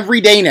podcast every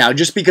day now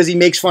just because he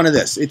makes fun of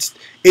this.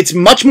 It's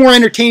much more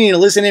entertaining to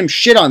listen to him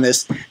shit on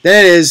this than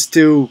it is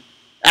to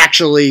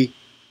actually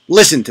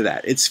listen to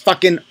that. It's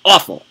fucking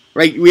awful,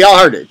 right? We all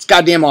heard it. It's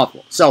goddamn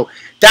awful. So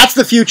that's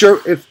the future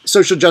if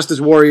social justice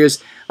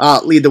warriors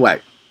lead the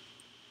way.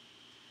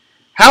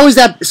 How is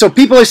that? So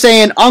people are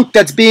saying, Unc,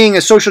 that's being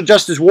a social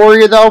justice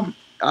warrior, though.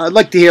 I'd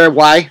like to hear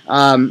why.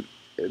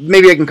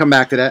 Maybe I can come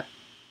back to that.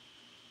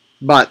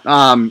 But,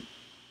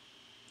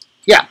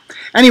 yeah.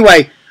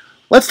 Anyway,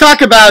 let's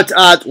talk about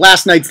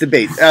last night's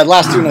debate,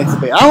 last 2 nights'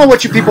 debate. I don't know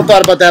what you people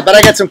thought about that, but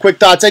I got some quick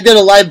thoughts. I did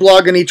a live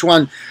blog on each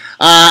one.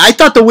 I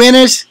thought the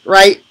winners,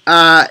 right,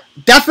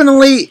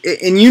 definitely,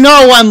 and you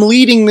know I'm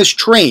leading this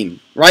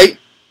train, right?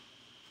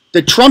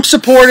 The Trump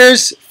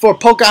supporters for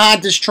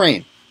Pocahontas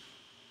train.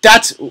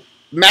 That's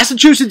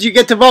Massachusetts, you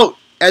get to vote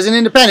as an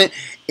independent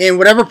in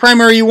whatever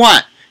primary you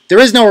want. There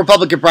is no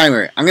Republican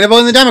primary. I'm going to vote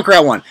in the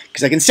Democrat one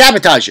because I can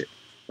sabotage it,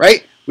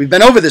 right? We've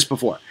been over this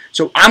before.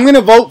 So I'm going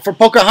to vote for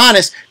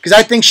Pocahontas because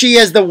I think she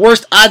has the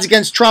worst odds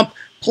against Trump.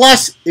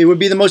 Plus, it would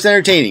be the most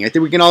entertaining. I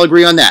think we can all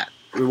agree on that.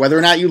 Whether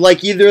or not you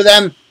like either of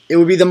them, it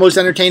would be the most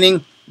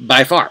entertaining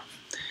by far.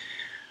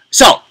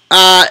 So,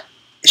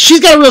 she's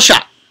got a real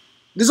shot.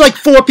 There's like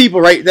 4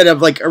 people, right, that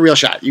have like a real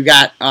shot. You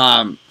got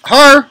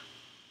her.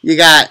 You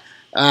got,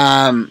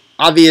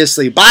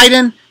 obviously,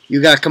 Biden.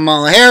 You got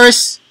Kamala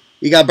Harris.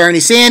 You got Bernie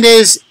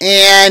Sanders.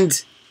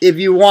 And if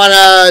you want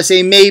to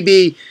say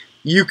maybe,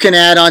 you can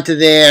add onto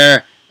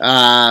there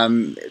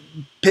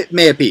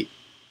Mayor Pete,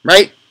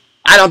 right?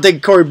 I don't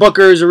think Cory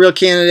Booker is a real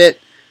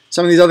candidate.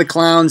 Some of these other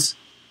clowns,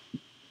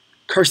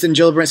 Kirsten,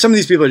 Gillibrand, some of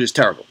these people are just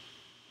terrible.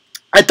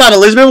 I thought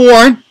Elizabeth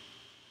Warren,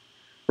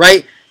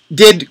 right,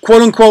 did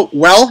quote-unquote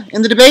well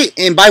in the debate.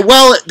 And by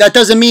well, that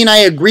doesn't mean I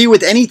agree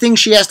with anything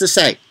she has to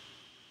say.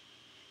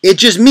 It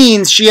just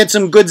means she had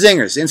some good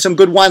zingers and some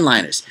good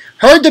one-liners.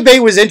 Her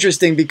debate was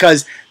interesting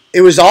because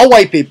it was all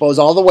white people. It was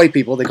all the white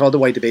people. They called it the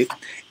white debate.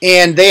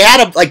 And they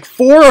had like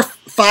 4 or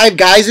 5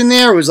 guys in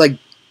there. It was like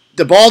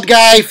the bald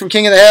guy from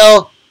King of the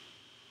Hill,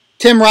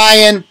 Tim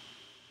Ryan,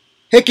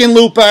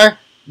 Hickenlooper,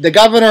 the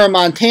governor of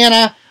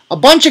Montana, a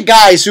bunch of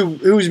guys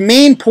whose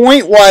main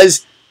point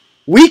was,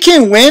 we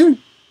can win,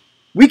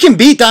 we can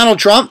beat Donald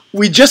Trump,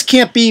 we just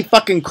can't be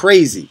fucking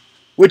crazy,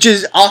 which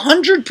is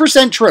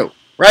 100% true,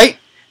 right?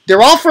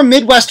 They're all from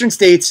Midwestern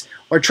states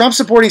or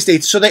Trump-supporting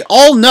states, so they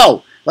all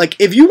know, like,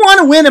 if you want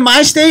to win in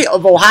my state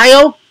of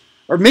Ohio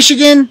or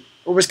Michigan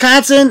or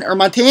Wisconsin or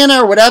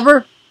Montana or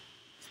whatever,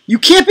 you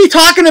can't be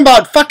talking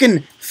about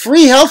fucking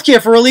free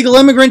healthcare for illegal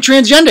immigrant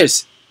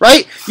transgenders,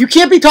 right? You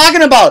can't be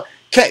talking about,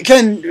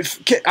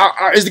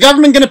 is the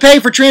government going to pay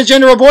for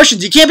transgender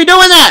abortions? You can't be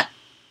doing that.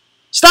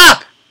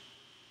 Stop.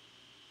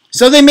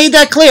 So they made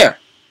that clear.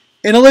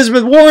 And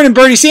Elizabeth Warren and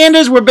Bernie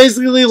Sanders were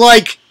basically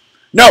like,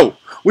 no,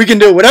 we can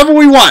do whatever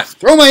we want.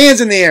 Throw my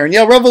hands in the air and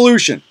yell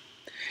revolution.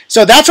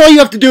 So that's all you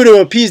have to do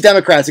to appease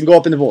Democrats and go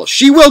up in the polls.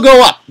 She will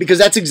go up because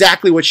that's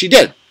exactly what she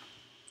did.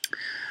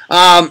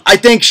 I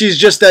think she's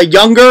just a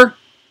younger,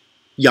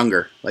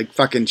 like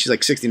fucking, she's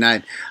like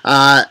 69,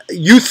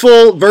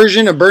 youthful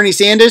version of Bernie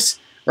Sanders,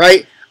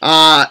 right?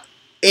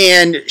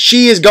 And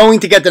she is going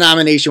to get the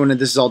nomination when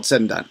this is all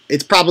said and done.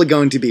 It's probably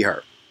going to be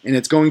her, and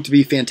it's going to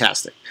be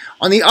fantastic.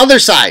 On the other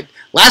side,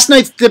 last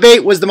night's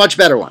debate was the much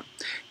better one.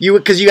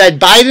 Because you had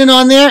Biden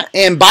on there,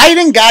 and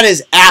Biden got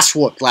his ass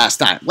whooped last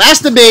time.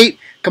 Last debate,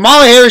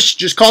 Kamala Harris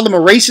just called him a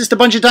racist a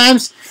bunch of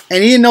times,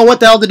 and he didn't know what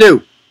the hell to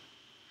do.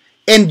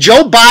 And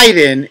Joe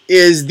Biden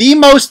is the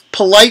most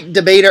polite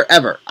debater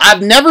ever.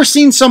 I've never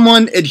seen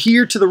someone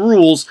adhere to the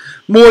rules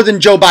more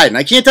than Joe Biden.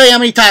 I can't tell you how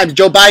many times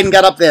Joe Biden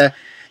got up there,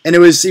 and he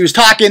was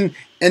talking,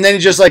 and then he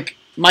just like,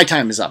 my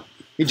time is up.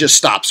 He just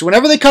stops.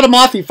 Whenever they cut him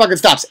off, he fucking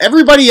stops.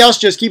 Everybody else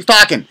just keeps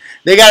talking.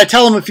 They got to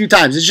tell him a few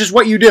times. It's just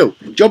what you do.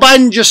 Joe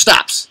Biden just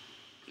stops.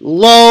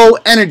 Low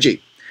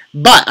energy.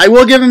 But I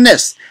will give him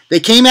this. They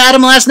came at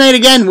him last night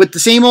again with the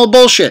same old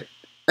bullshit.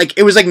 Like,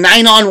 it was like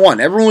 9-on-1.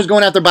 Everyone was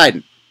going after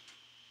Biden.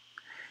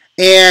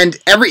 And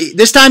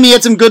this time he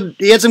had some good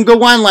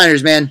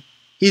one-liners, man.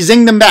 He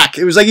zinged them back.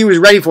 It was like he was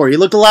ready for it. He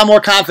looked a lot more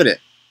confident.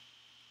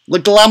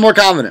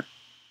 The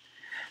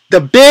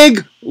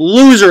big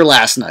loser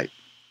last night.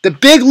 The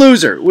big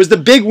loser was the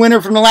big winner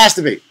from the last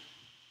debate.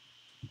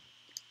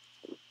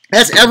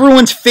 That's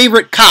everyone's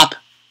favorite cop,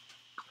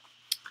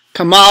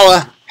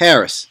 Kamala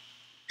Harris.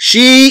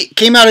 She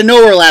came out of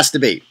nowhere last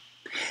debate.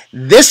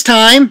 This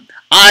time,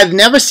 I've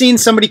never seen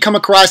somebody come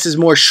across as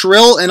more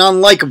shrill and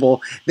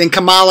unlikable than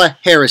Kamala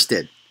Harris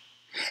did.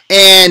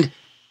 And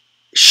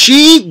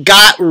she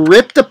got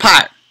ripped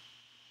apart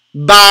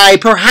by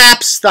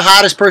perhaps the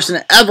hottest person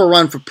to ever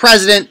run for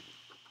president,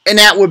 and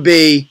that would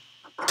be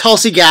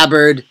Tulsi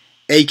Gabbard,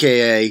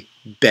 a.k.a.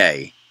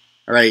 Bay.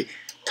 All right?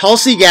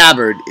 Tulsi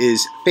Gabbard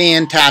is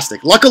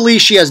fantastic. Luckily,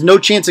 she has no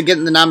chance of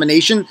getting the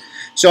nomination,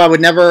 so I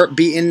would never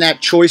be in that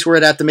choice where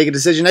I'd have to make a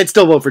decision. I'd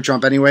still vote for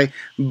Trump anyway.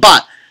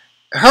 But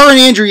her and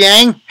Andrew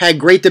Yang had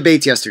great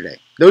debates yesterday.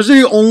 Those are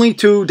the only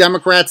 2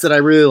 Democrats that I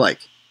really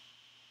like.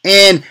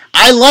 And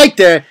I liked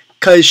her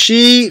because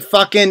she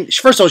first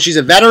of all, she's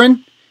a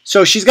veteran,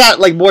 so she's got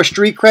like more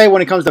street cred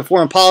when it comes to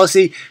foreign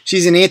policy.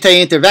 She's an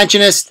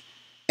anti-interventionist.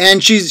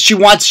 And she's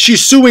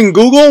suing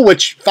Google,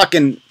 which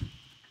fucking,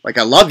 like,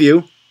 I love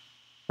you,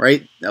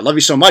 right? I love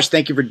you so much.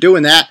 Thank you for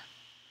doing that.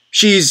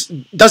 She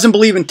doesn't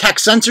believe in tech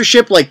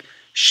censorship. Like,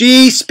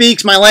 she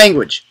speaks my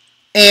language.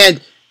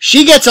 And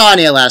she gets on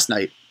here last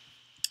night.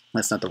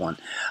 That's not the one.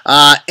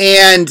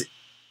 And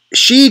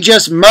she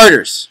just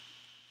murders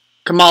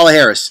Kamala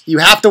Harris. You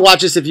have to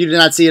watch this if you did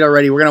not see it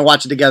already. We're going to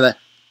watch it together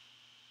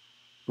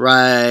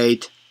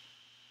right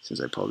As soon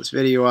as I pull this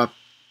video up.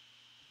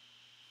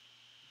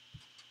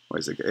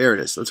 Where's it? There it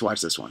is. Let's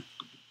watch this one.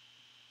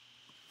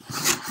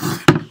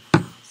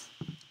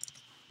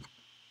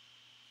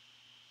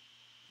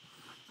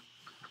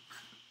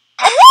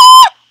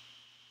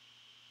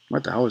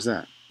 What the hell was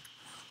that?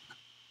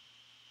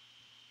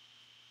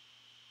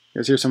 You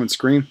guys hear someone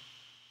scream?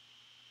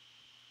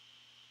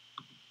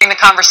 Bring the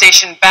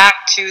conversation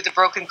back to the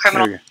broken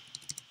criminal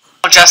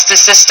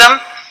justice system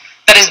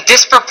that is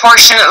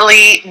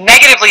disproportionately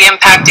negatively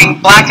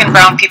impacting black and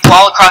brown people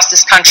all across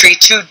this country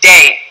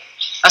today.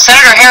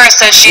 Senator Harris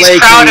says she's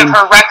proud of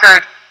her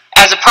record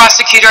as a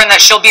prosecutor and that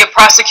she'll be a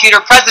prosecutor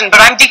president,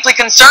 but I'm deeply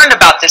concerned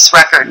about this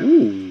record.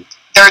 Ooh.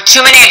 There are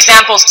too many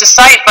examples to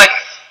cite, but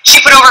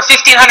she put over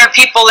 1,500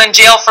 people in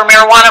jail for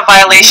marijuana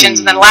violations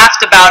and then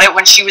laughed about it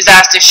when she was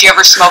asked if she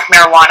ever smoked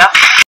marijuana.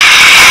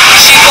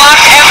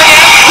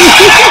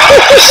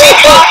 She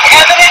blocked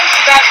evidence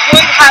that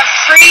would have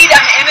freed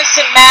an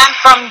innocent man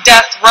from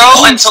death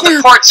row until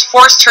the courts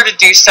forced her to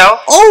do so.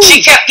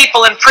 She kept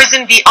people in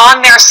prison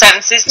beyond their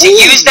sentences to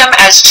use them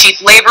as cheap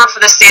labor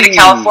for the state of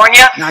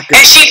California.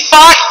 And she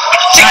fought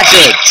to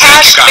keep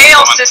cash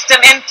bail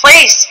system in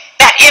place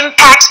that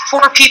impacts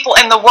poor people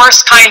in the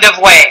worst kind of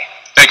way.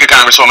 Thank you,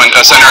 Congresswoman.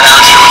 Senator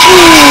Harris.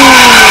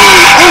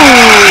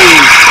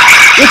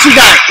 What you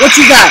got? What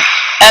you got?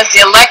 As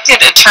the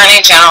elected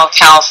Attorney General of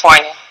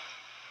California,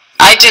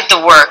 I did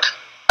the work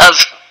of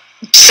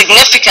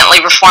significantly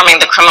reforming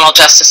the criminal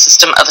justice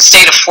system of a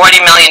state of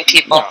 40 million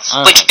people,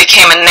 which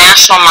became a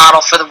national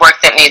model for the work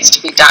that needs to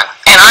be done.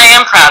 And I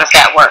am proud of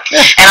that work.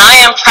 And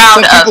I am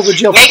proud of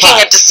making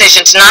a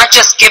decision to not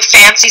just give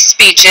fancy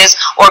speeches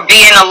or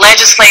be in a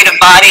legislative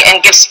body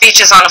and give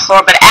speeches on the floor,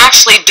 but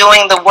actually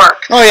doing the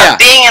work of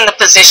being in the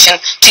position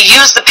to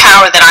use the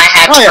power that I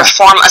had to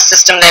reform a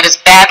system that is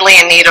badly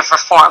in need of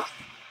reform.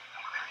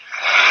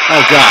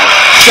 Oh, God.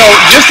 So,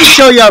 just to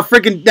show you how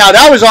freaking... Now,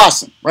 that was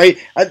awesome, right?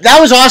 That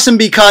was awesome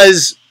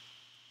because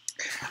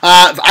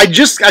I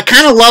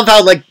kind of love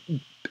how, like,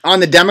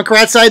 on the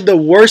Democrat side, the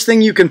worst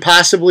thing you can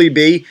possibly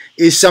be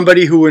is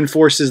somebody who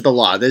enforces the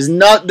law. There's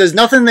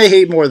nothing they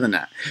hate more than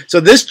that. So,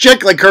 this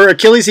chick, like, her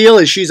Achilles heel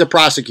is she's a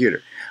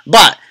prosecutor.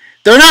 But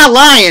they're not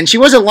lying. She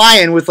wasn't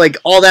lying with, like,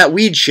 all that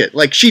weed shit.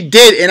 Like, she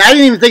did, and I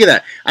didn't even think of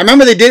that. I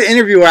remember they did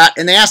interview her,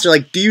 and they asked her,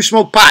 like, do you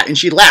smoke pot? And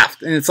she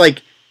laughed. And it's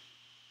like...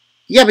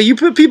 Yeah, but you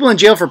put people in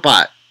jail for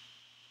pot.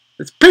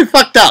 It's pretty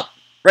fucked up,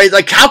 right?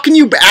 Like, how can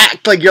you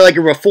act like you're like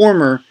a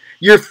reformer?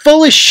 You're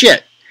full of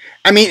shit.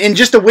 I mean, and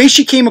just the way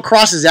she came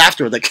across is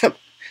afterward, like,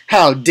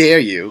 how dare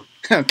you?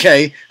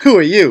 Okay, who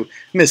are you?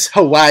 Miss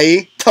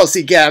Hawaii,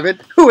 Tulsi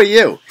Gabbard, who are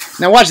you?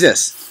 Now watch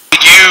this.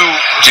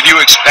 Did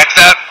you expect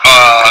that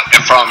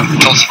from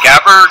Tulsi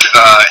Gabbard?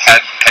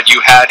 Had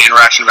you had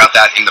interaction about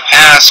that in the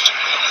past?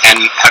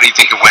 And how do you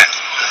think it went?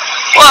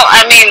 Well,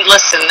 I mean,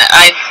 listen,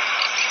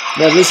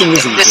 Listen.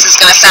 This is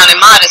going to sound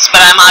immodest, but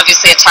I'm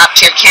obviously a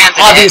top-tier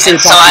candidate, and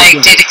so I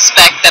did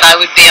expect that I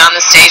would be on the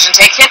stage and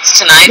take hits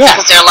tonight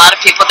because there are a lot of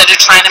people that are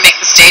trying to make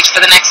the stage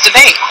for the next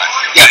debate.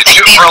 Yeah,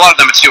 for a lot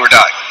of them, it's do or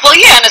die. Well,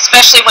 yeah, and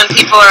especially when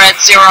people are at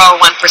 0 or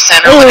 1%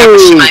 or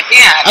whatever she might be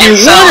at. I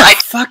mean, what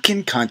a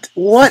fucking cunt.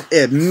 What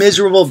a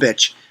miserable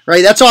bitch, right?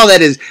 That's all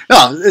that is.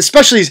 No,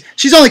 especially,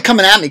 she's only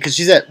coming at me because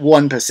she's at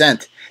 1%.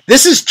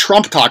 This is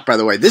Trump talk,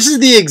 by the way. This is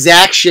the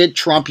exact shit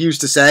Trump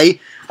used to say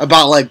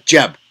about, like,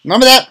 Jeb.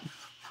 Remember that?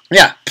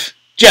 Yeah,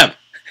 Jeb.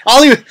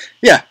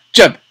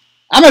 Jeb.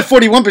 I'm at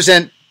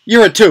 41%.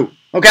 You're at 2.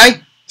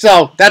 Okay,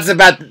 so that's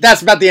about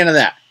the end of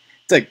that.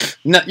 It's like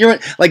you're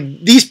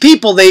like these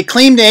people. They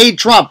claim to hate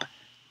Trump.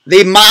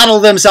 They model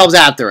themselves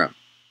after him.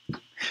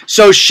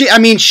 So she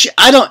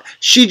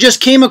just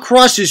came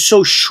across as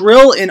so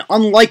shrill and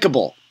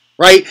unlikable.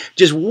 Right?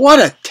 Just what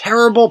a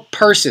terrible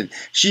person.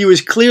 She was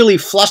clearly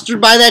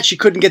flustered by that. She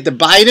couldn't get to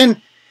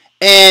Biden,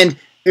 and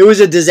it was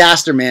a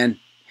disaster, man.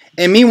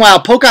 And meanwhile,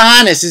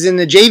 Pocahontas is in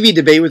the JV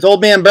debate with old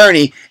man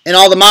Bernie and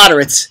all the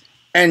moderates,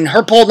 and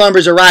her poll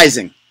numbers are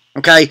rising.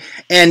 Okay,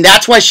 and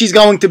that's why she's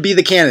going to be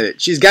the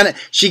candidate. She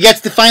gets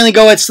to finally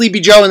go at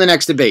Sleepy Joe in the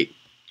next debate.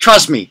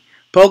 Trust me,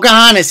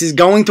 Pocahontas is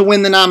going to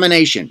win the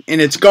nomination,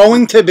 and it's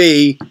going to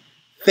be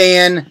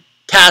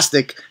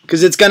fantastic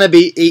because it's going to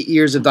be 8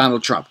 years of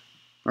Donald Trump.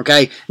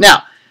 Okay,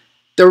 now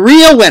the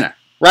real winner,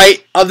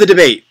 right, of the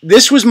debate.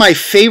 This was my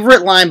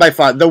favorite line by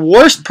far. The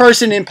worst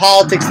person in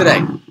politics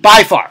today,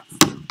 by far.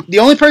 The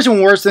only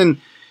person worse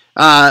than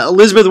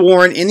Elizabeth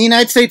Warren in the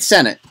United States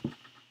Senate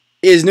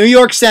is New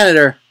York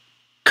Senator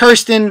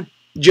Kirsten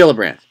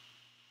Gillibrand.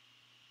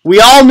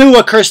 We all knew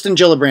a Kirsten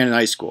Gillibrand in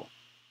high school.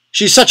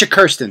 She's such a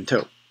Kirsten,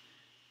 too.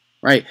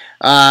 Right?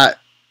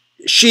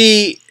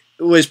 She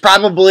was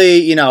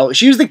probably,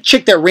 she was the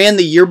chick that ran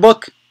the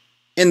yearbook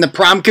in the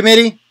prom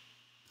committee,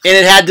 and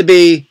it had to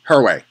be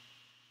her way.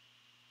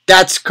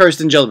 That's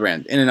Kirsten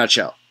Gillibrand in a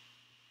nutshell.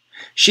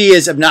 She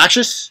is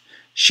obnoxious.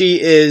 She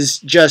is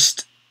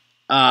just...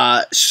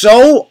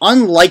 so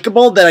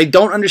unlikable that I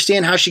don't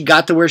understand how she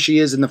got to where she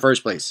is in the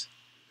first place.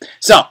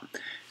 So,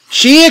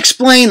 she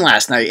explained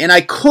last night, and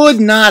I could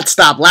not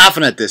stop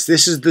laughing at this.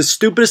 This is the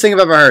stupidest thing I've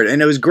ever heard, and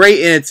it was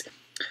great. And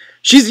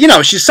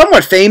she's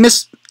somewhat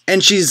famous,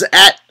 and she's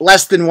at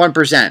less than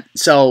 1%.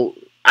 So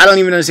I don't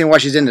even understand why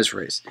she's in this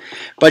race.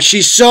 But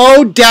she's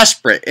so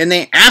desperate, and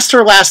they asked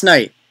her last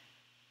night,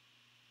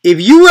 if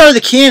you are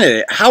the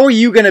candidate, how are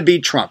you going to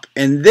beat Trump?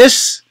 And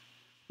this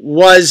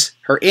was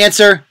her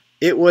answer.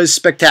 It was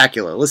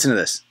spectacular. Listen to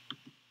this.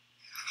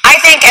 I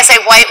think as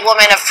a white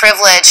woman of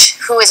privilege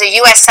who is a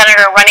U.S.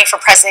 Senator running for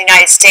President of the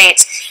United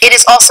States, it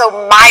is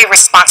also my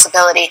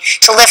responsibility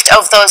to lift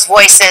up those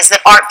voices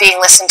that aren't being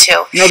listened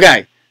to.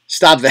 Okay,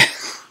 stop that.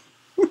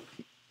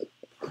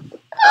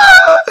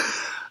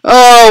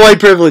 Oh, white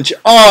privilege.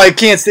 Oh, I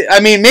can't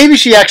I mean, maybe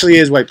she actually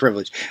is white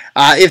privilege.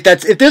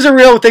 If there's a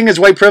real thing as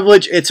white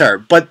privilege, it's her.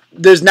 But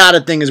there's not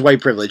a thing as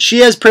white privilege. She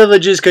has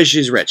privileges because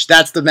she's rich.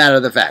 That's the matter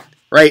of the fact,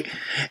 right?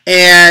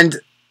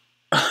 And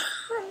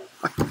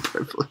white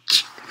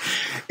privilege.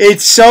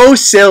 It's so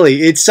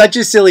silly. It's such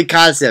a silly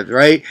concept,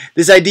 right?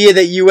 This idea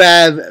that you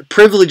have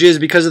privileges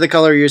because of the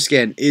color of your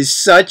skin is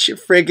such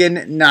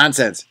friggin'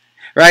 nonsense,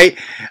 right?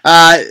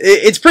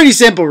 It's pretty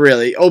simple,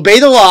 really. Obey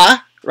the law,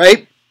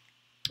 right?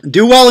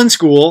 Do well in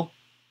school,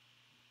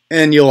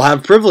 and you'll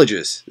have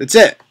privileges. That's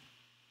it.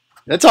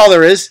 That's all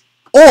there is.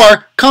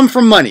 Or come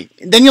from money.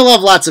 Then you'll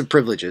have lots of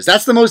privileges.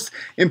 That's the most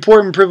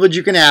important privilege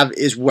you can have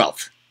is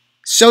wealth.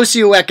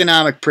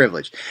 Socioeconomic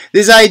privilege.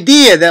 This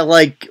idea that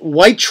like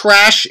white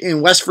trash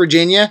in West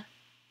Virginia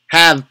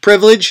have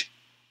privilege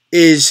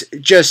is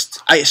just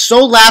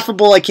so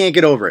laughable I can't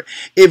get over it.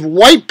 If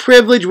white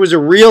privilege was a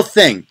real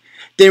thing,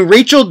 then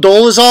Rachel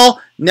Dolezal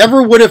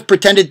never would have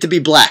pretended to be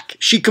black.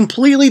 She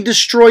completely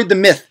destroyed the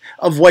myth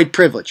of white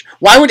privilege.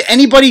 Why would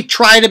anybody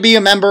try to be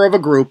a member of a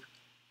group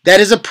that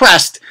is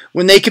oppressed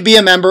when they could be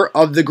a member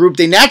of the group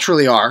they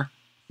naturally are,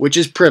 which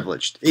is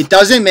privileged? It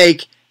doesn't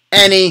make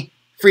any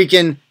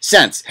freaking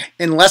sense.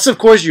 Unless, of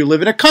course, you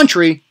live in a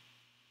country,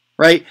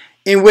 right,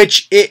 in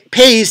which it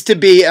pays to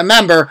be a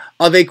member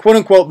of a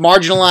quote-unquote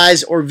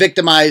marginalized or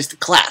victimized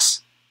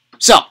class.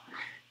 So,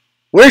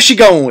 where's she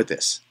going with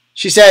this?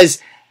 She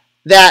says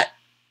that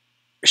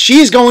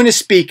she's going to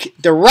speak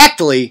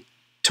directly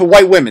to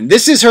white women.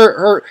 This is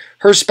her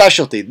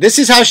specialty. This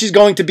is how she's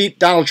going to beat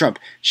Donald Trump.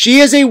 She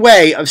has a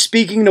way of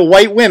speaking to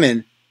white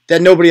women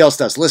that nobody else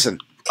does. Listen.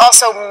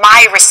 Also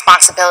my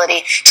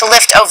responsibility to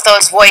lift up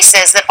those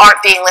voices that aren't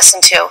being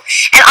listened to.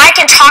 And I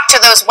can talk to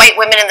those white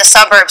women in the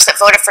suburbs that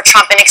voted for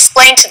Trump and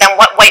explain to them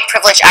what white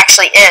privilege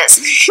actually is.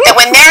 That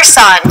when their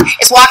son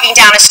is walking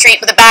down a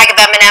street with a bag of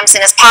M&Ms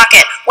in his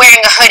pocket,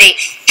 wearing a hoodie,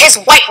 his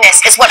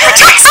whiteness is what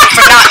protects him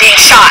from not being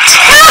shot.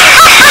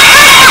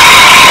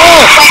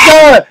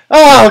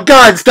 Oh,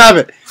 God, stop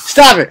it.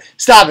 Stop it.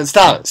 Stop it.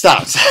 Stop it.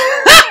 Stop it.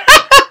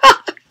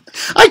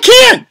 I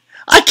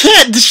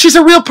can't. She's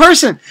a real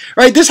person,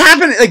 right? This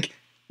happened, like,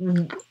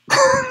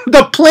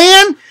 the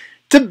plan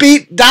to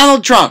beat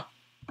Donald Trump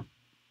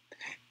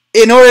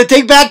in order to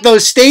take back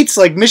those states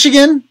like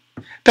Michigan,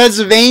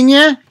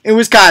 Pennsylvania, and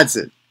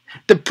Wisconsin.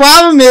 The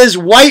problem is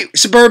white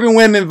suburban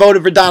women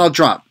voted for Donald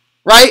Trump,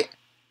 right?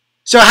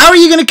 So how are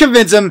you going to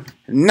convince them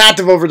not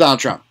to vote for Donald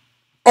Trump?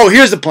 Oh,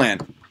 here's the plan.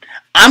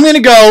 I'm going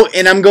to go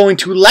and I'm going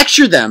to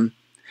lecture them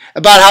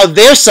about how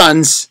their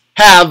sons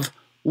have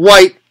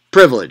white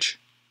privilege.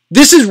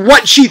 This is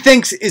what she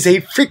thinks is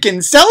a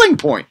freaking selling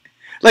point.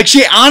 Like,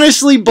 she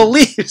honestly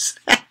believes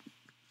that.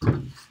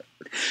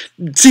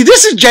 See,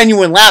 this is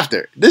genuine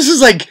laughter. This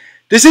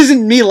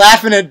isn't me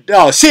laughing at,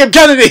 oh, Sam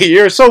Kennedy,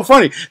 you're so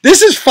funny.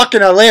 This is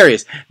fucking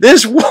hilarious.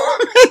 This woman,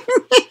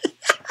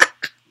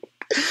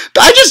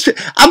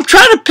 I'm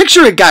trying to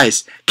picture it,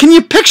 guys. Can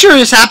you picture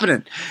this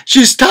happening?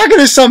 She's talking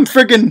to some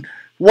freaking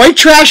white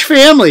trash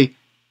family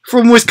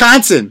from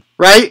Wisconsin,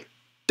 right?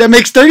 That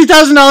makes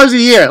 $30,000 a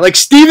year, like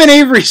Stephen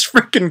Avery's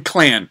freaking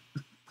clan.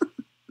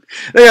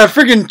 They got a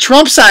freaking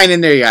Trump sign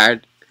in their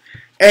yard.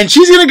 And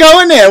she's going to go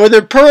in there with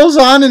her pearls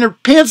on and her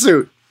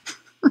pantsuit.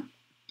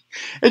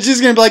 And she's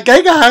going to be like,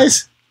 hey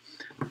guys,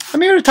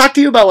 I'm here to talk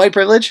to you about white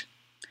privilege.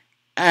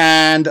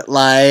 And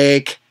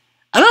like,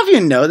 I don't know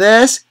if you know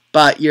this,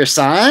 but your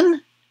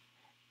son,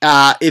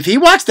 if he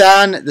walks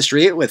down the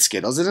street with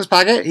Skittles in his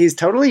pocket, he's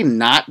totally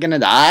not going to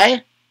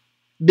die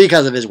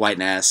because of his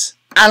whiteness.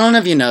 I don't know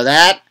if you know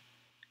that.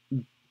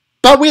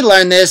 But we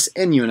learned this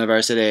in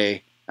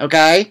university,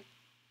 okay?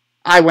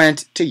 I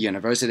went to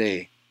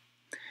university.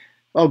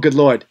 Oh, good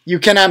Lord. You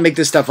cannot make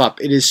this stuff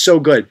up. It is so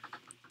good.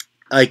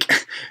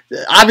 Like,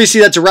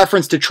 obviously that's a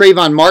reference to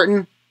Trayvon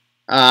Martin.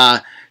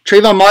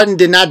 Trayvon Martin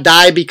did not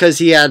die because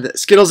he had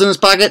Skittles in his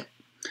pocket.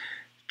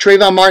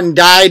 Trayvon Martin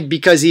died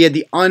because he had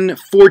the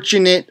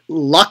unfortunate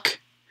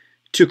luck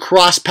to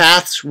cross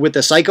paths with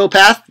a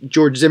psychopath,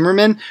 George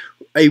Zimmerman,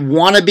 a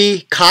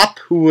wannabe cop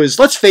who was,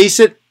 let's face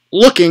it,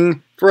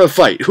 looking for a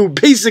fight, who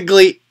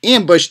basically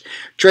ambushed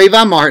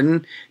Trayvon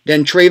Martin.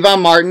 Then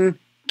Trayvon Martin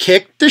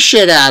kicked the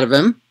shit out of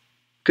him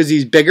because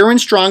he's bigger and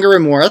stronger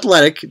and more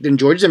athletic than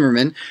George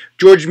Zimmerman.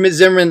 George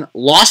Zimmerman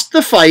lost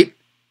the fight,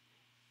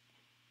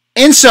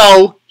 and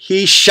so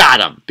he shot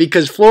him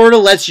because Florida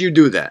lets you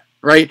do that,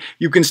 right?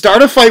 You can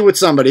start a fight with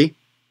somebody,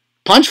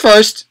 punch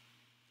first,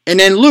 and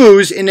then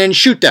lose, and then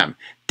shoot them.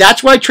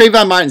 That's why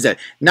Trayvon Martin's dead.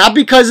 Not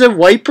because of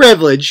white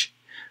privilege,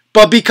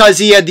 but because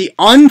he had the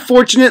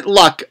unfortunate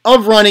luck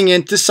of running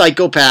into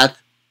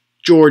psychopath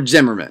George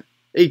Zimmerman.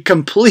 A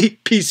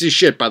complete piece of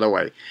shit, by the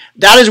way.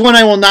 That is one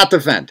I will not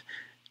defend.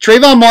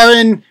 Trayvon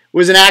Martin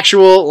was an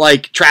actual,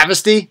 like,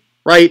 travesty,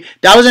 right?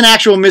 That was an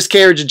actual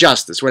miscarriage of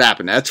justice, what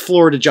happened. That's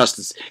Florida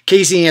justice.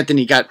 Casey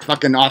Anthony got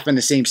fucking off in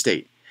the same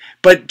state.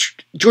 But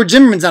George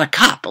Zimmerman's not a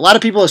cop. A lot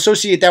of people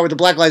associate that with the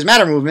Black Lives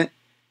Matter movement.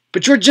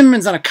 But George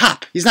Zimmerman's not a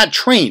cop. He's not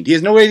trained. He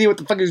has no idea what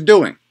the fuck he's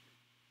doing.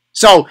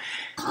 So,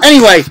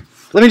 anyway,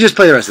 let me just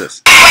play the rest of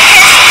this. When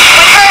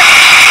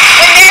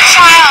their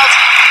child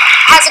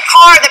has a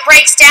car that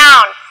breaks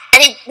down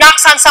and he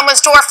knocks on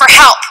someone's door for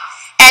help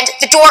and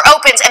the door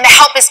opens and the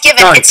help is given,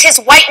 it's his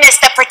whiteness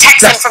that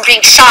protects him from being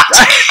shot.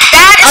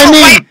 That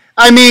is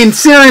I mean,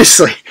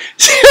 seriously.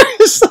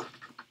 Seriously.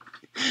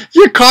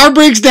 Your car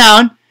breaks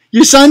down.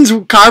 Your son's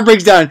car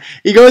breaks down.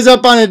 He goes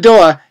up on a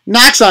door,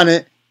 knocks on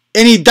it,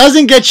 and he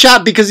doesn't get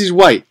shot because he's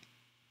white.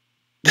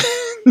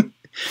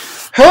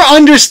 Her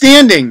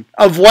understanding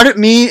of what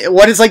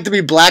it's like to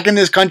be black in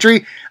this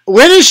country,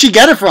 where does she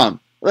get it from?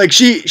 Like,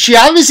 she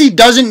obviously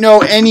doesn't know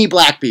any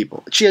black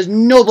people. She has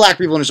no black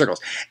people in her circles.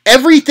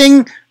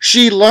 Everything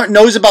she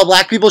knows about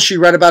black people, she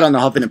read about on the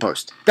Huffington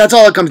Post. That's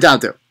all it comes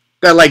down to.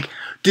 That, like,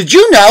 did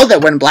you know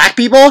that when black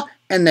people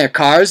and their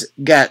cars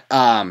get,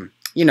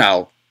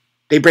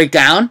 they break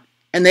down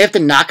and they have to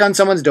knock on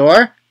someone's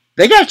door,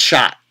 they get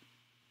shot.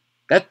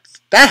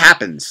 That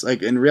happens,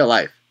 like, in real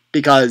life,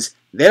 because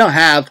they don't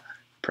have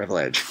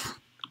privilege.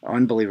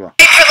 Unbelievable.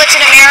 Privilege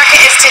in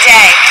America is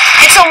today.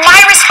 And so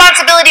my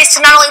responsibility is to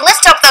not only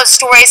lift up those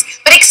stories,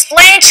 but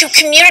explain to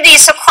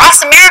communities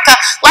across America,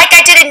 like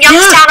I did in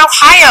Youngstown,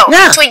 Ohio,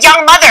 to a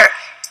young mother,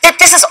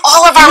 that this is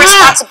all of our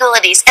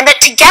responsibilities, and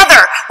that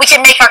together we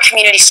can make our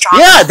community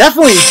stronger. Yeah,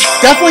 definitely.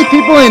 Definitely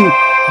people in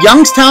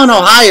Youngstown,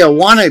 Ohio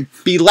want to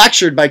be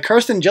lectured by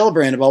Kirsten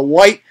Gillibrand about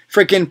white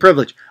freaking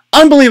privilege.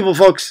 Unbelievable,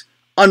 folks.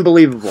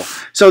 Unbelievable.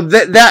 So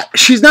that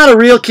she's not a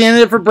real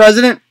candidate for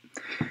president,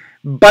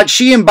 but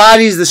she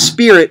embodies the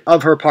spirit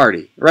of her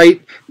party, right?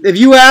 If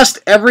you asked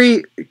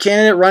every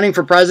candidate running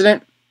for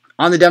president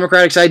on the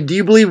Democratic side, do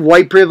you believe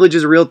white privilege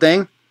is a real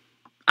thing?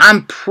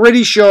 I'm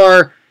pretty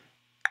sure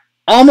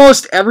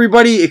almost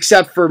everybody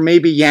except for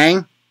maybe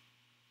Yang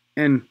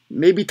and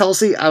maybe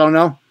Tulsi, I don't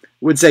know,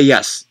 would say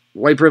yes,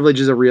 white privilege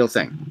is a real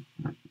thing.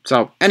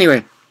 So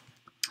anyway,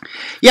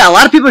 yeah, a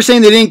lot of people are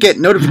saying they didn't get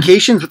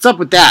notifications. What's up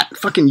with that?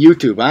 Fucking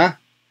YouTube, huh?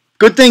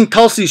 Good thing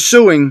Tulsi's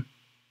suing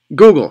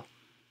Google.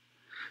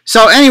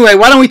 So anyway,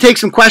 why don't we take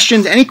some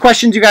questions? Any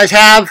questions you guys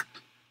have,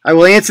 I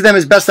will answer them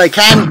as best I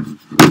can.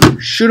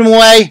 Shoot them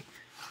away.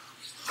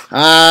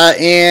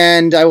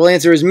 And I will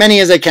answer as many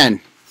as I can.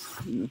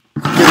 Give me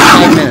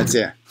 5 minutes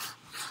here.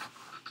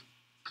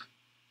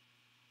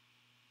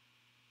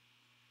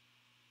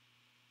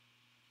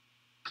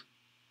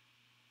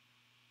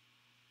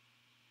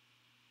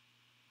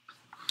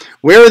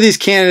 Where are these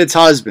candidates'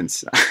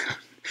 husbands?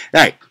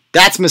 Hey,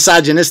 that's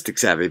misogynistic,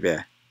 Savvy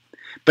Bear.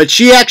 But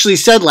she actually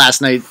said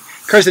last night,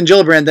 Kirsten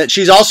Gillibrand, that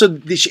she's also,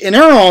 in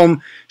her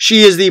home,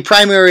 she is the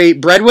primary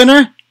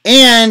breadwinner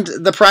and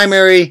the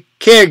primary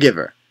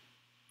caregiver.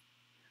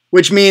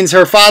 Which means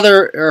her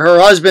father, or her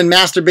husband,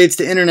 masturbates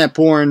to internet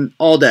porn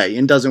all day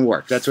and doesn't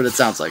work. That's what it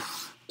sounds like.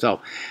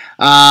 So,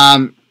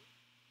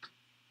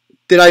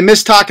 did I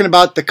miss talking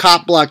about the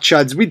cop block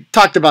chuds? We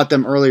talked about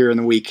them earlier in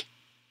the week.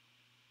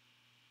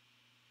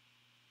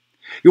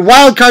 Your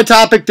wild card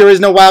topic, there is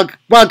no wild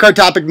card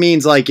topic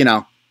means, like,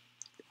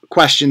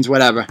 questions,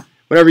 whatever.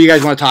 Whatever you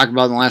guys want to talk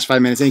about in the last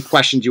 5 minutes. Any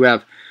questions you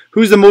have.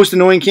 Who's the most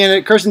annoying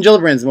candidate? Kirsten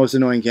Gillibrand's the most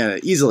annoying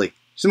candidate. Easily.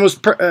 She's the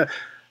most...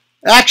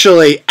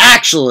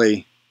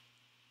 Actually,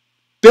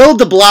 Bill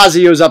de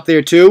Blasio's up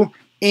there too.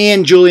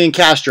 And Julian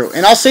Castro.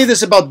 And I'll say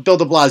this about Bill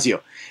de Blasio.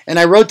 And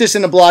I wrote this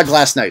in a blog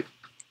last night.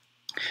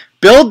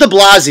 Bill de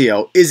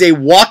Blasio is a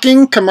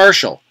walking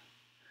commercial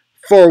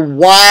for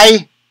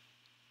why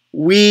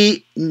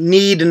we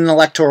need an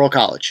electoral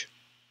college.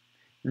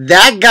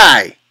 That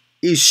guy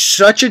is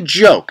such a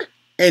joke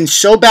and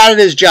so bad at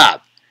his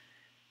job.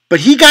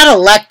 But he got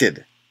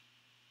elected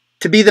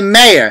to be the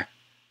mayor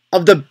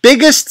of the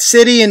biggest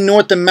city in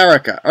North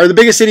America, or the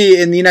biggest city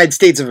in the United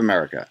States of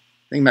America.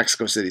 I think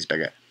Mexico City's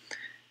bigger.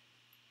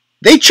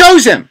 They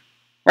chose him,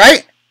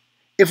 right?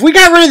 If we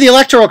got rid of the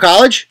electoral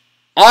college,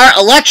 our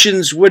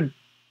elections would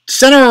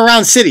center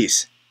around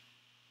cities.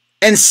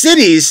 And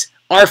cities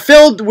are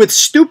filled with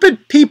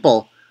stupid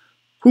people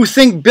who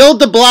think Bill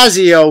de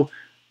Blasio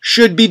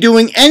should be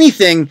doing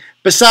anything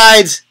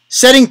besides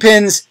setting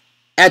pins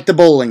at the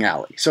bowling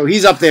alley. So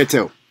he's up there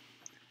too.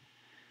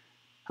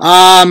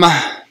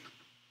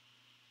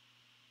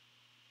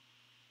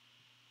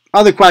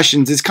 Other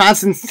questions. Is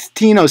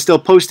Constantino still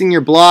posting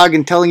your blog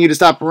and telling you to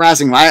stop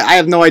harassing? I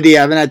have no idea.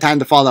 I haven't had time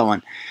to follow that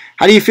one.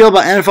 How do you feel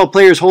about NFL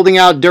players holding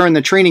out during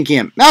the training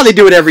camp? Now they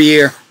do it every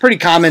year. Pretty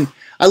common.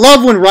 I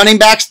love when running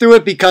backs do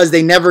it because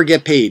they never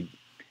get paid.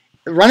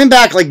 Running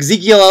back like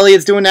Ezekiel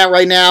Elliott's doing that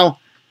right now.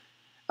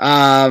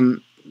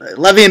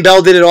 Le'Veon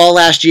Bell did it all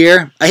last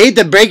year. I hate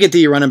to break it to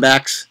you, running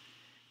backs.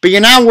 but you're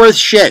not worth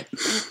shit.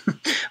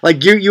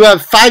 Like, you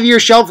have 5-year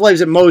shelf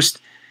lives at most,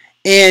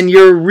 and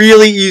you're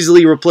really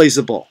easily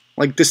replaceable.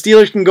 Like, the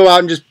Steelers can go out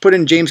and just put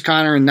in James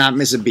Conner and not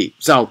miss a beat.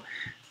 So,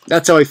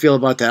 that's how I feel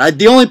about that.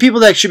 The only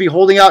people that should be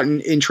holding out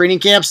in training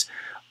camps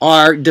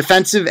are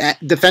defensive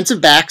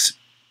backs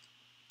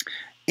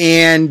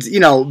and, you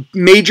know,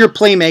 major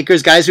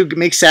playmakers, guys who can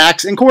make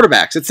sacks, and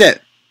quarterbacks. That's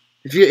it.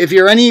 If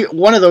you're any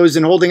one of those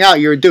and holding out,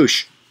 you're a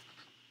douche.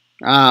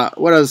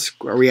 What else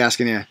are we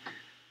asking here?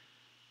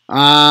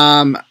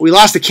 We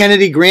lost a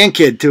Kennedy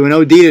grandkid to an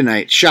OD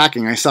tonight.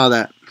 Shocking. I saw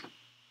that.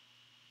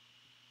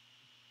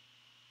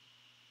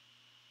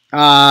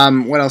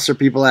 What else are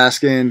people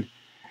asking?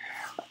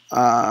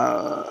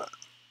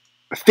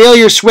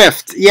 Failure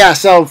Swift. Yeah,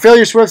 so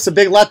Failure Swift's a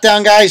big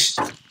letdown, guys.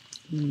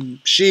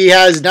 She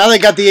has, now they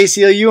got the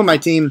ACLU on my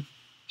team,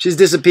 she's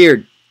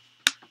disappeared.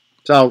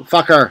 So,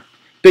 fuck her.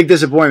 Big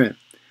disappointment.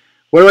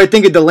 What do I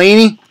think of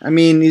Delaney? I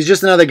mean, he's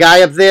just another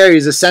guy up there.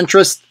 He's a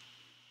centrist.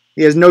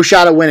 He has no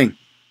shot at winning.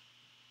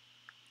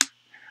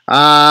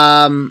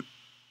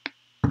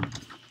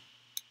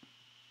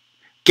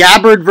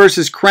 Gabbard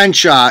versus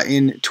Crenshaw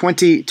in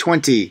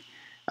 2020.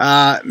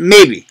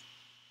 Maybe.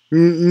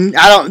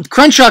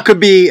 Crenshaw could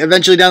be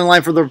eventually down the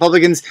line for the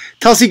Republicans.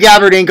 Tulsi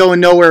Gabbard ain't going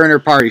nowhere in her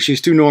party.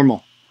 She's too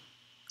normal.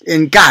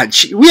 And God,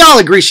 we all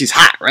agree she's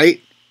hot,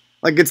 right?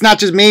 Like, it's not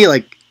just me.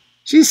 Like,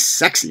 she's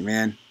sexy,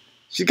 man.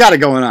 She's got it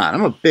going on.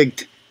 I'm a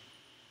big...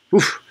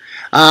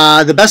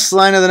 the best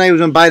line of the night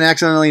was when Biden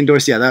accidentally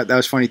endorsed. Yeah, that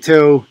was funny,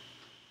 too.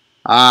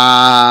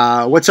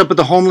 What's up with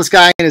the homeless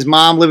guy and his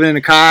mom living in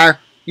a car?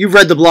 You've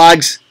read the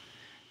blogs.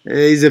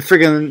 He's a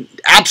freaking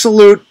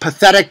absolute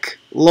pathetic,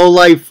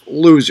 low-life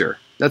loser.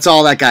 That's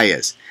all that guy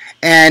is.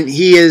 And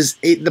he is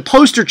the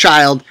poster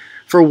child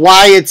for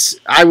why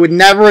I would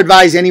never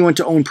advise anyone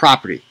to own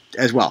property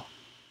as well.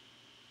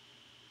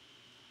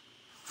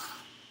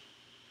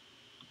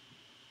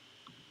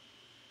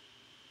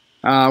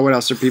 What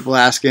else are people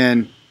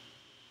asking?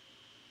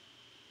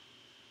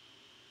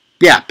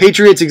 Yeah,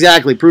 Patriots,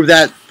 exactly. Prove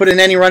that. Put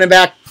in any running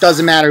back.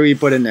 Doesn't matter who you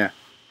put in there.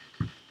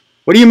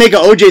 What do you make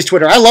of OJ's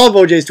Twitter? I love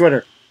OJ's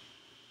Twitter.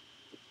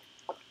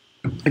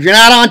 If you're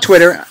not on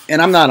Twitter,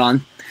 and I'm not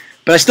on,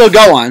 but I still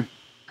go on,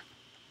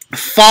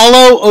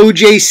 follow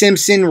OJ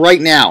Simpson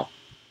right now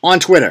on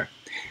Twitter.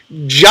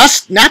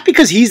 Just, not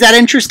because he's that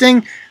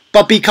interesting,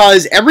 but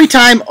because every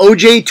time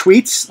OJ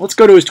tweets, let's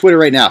go to his Twitter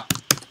right now.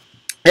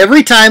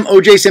 Every time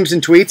OJ Simpson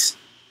tweets,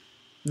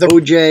 the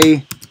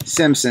OJ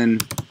Simpson,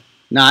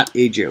 not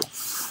a Jew.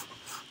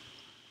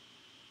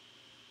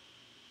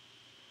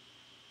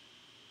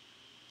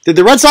 Did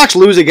the Red Sox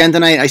lose again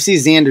tonight? I see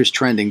Xander's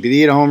trending. Did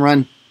he hit a home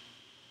run?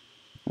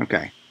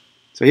 Okay.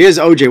 So here's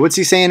OJ. What's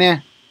he saying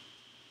here?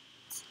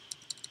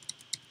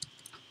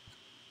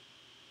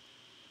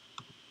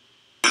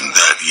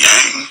 That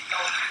Yang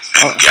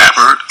and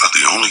Gabbard are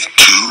the only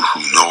two who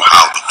know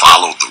how to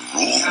follow the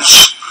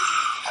rules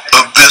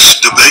of this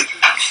debate.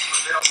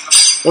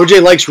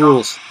 OJ likes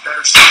rules.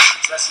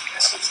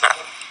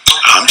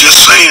 I'm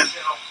just saying.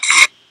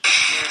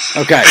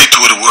 Okay. Hey,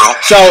 Twitter world.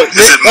 So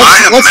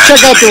let's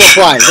check out the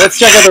replies. Let's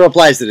check out the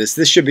replies to this.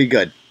 This should be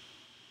good.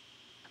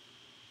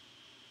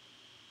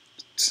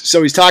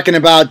 So he's talking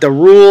about the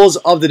rules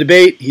of the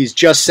debate. He's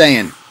just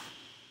saying.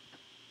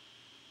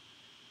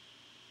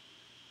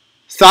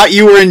 Thought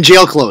you were in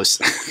jail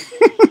clothes.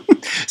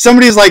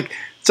 Somebody's like,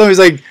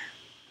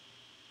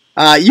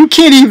 you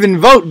can't even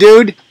vote,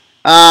 dude.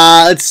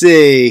 Let's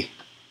see.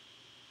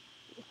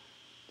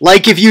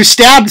 Like if you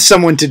stabbed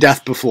someone to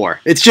death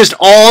before. It's just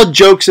all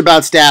jokes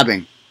about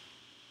stabbing.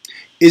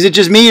 Is it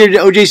just me, or did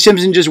O.J.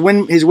 Simpson just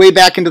win his way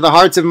back into the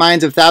hearts and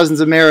minds of thousands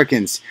of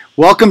Americans?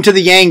 Welcome to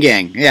the Yang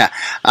Gang. Yeah.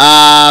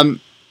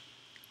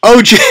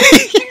 OJ,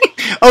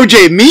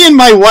 me and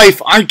my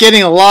wife aren't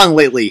getting along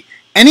lately.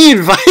 Any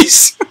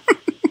advice?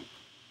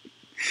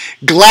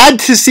 Glad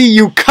to see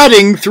you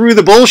cutting through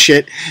the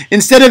bullshit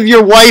instead of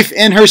your wife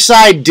and her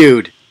side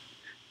dude.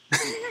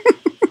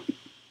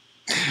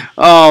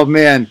 Oh,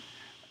 man.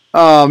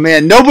 Oh,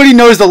 man. Nobody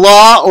knows the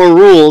law or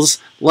rules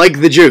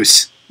like the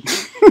juice.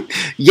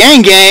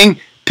 Yang Gang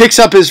picks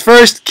up his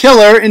first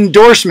killer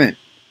endorsement.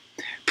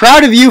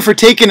 Proud of you for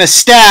taking a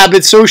stab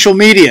at social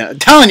media. I'm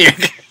telling you.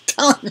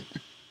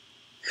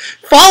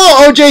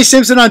 Follow O.J.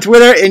 Simpson on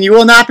Twitter and you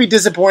will not be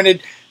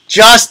disappointed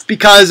just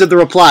because of the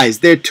replies.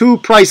 They're too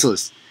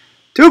priceless.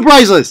 Too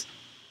priceless.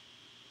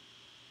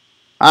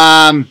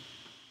 Oh,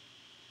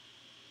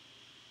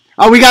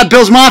 we got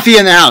Bill's Mafia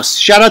in the house.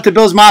 Shout out to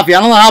Bill's Mafia.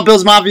 I don't know how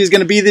Bill's Mafia is going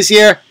to be this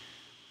year.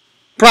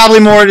 Probably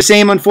more of the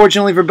same,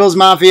 unfortunately, for Bill's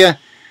Mafia.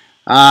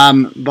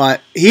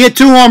 But he hit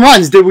 2 home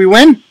runs. Did we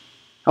win?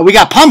 Oh, we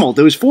got pummeled.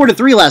 It was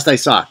 4-3 last I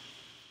saw.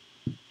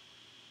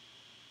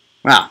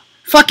 Wow.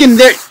 Fucking,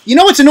 you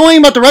know what's annoying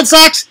about the Red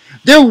Sox?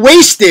 They're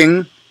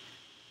wasting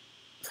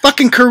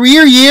fucking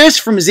career years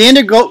from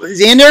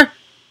Xander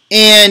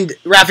and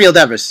Rafael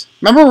Devers.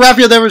 Remember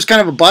Rafael Devers was kind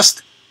of a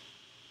bust?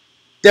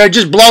 They're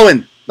just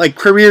blowing like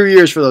career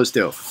years for those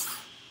two.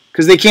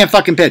 Because they can't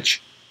fucking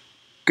pitch.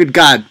 Good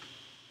God.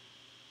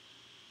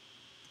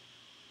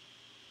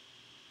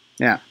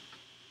 Yeah.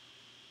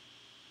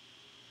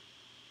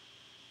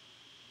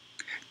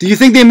 Do you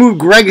think they moved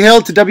Greg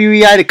Hill to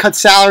WEI to cut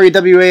salary at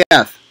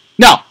WAF?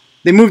 No.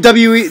 They moved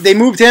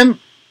him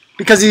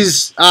because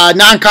he's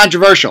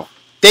non-controversial.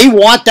 They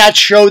want that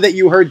show that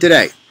you heard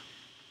today.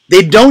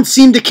 They don't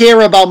seem to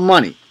care about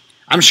money.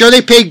 I'm sure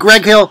they paid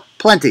Greg Hill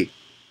plenty.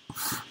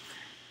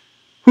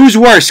 Who's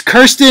worse,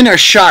 Kirsten or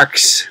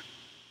Sharks?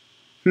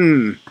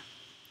 What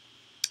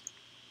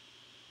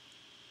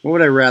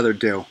would I rather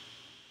do?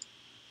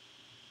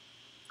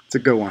 It's a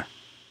good one.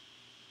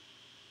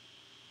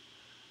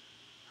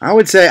 I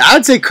would say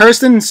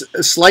Kirsten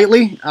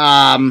slightly,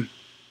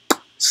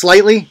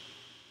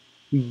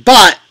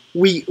 but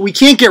we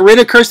can't get rid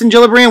of Kirsten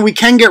Gillibrand. We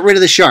can get rid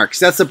of the Sharks.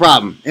 That's the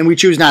problem, and we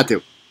choose not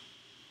to.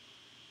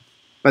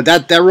 But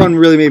that run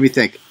really made me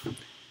think.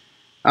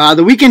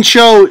 The weekend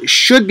show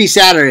should be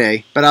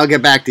Saturday, but I'll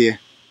get back to you.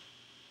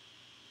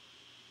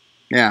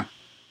 Yeah.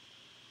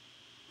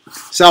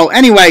 So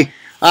anyway,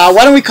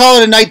 why don't we call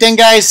it a night then,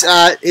 guys?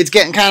 It's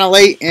getting kind of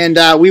late, and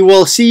we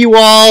will see you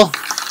all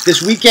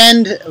this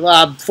weekend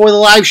for the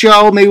live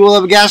show. Maybe we'll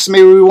have a guest,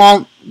 maybe we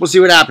won't. We'll see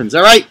what happens.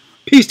 All right?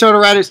 Peace, Total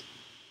Riders.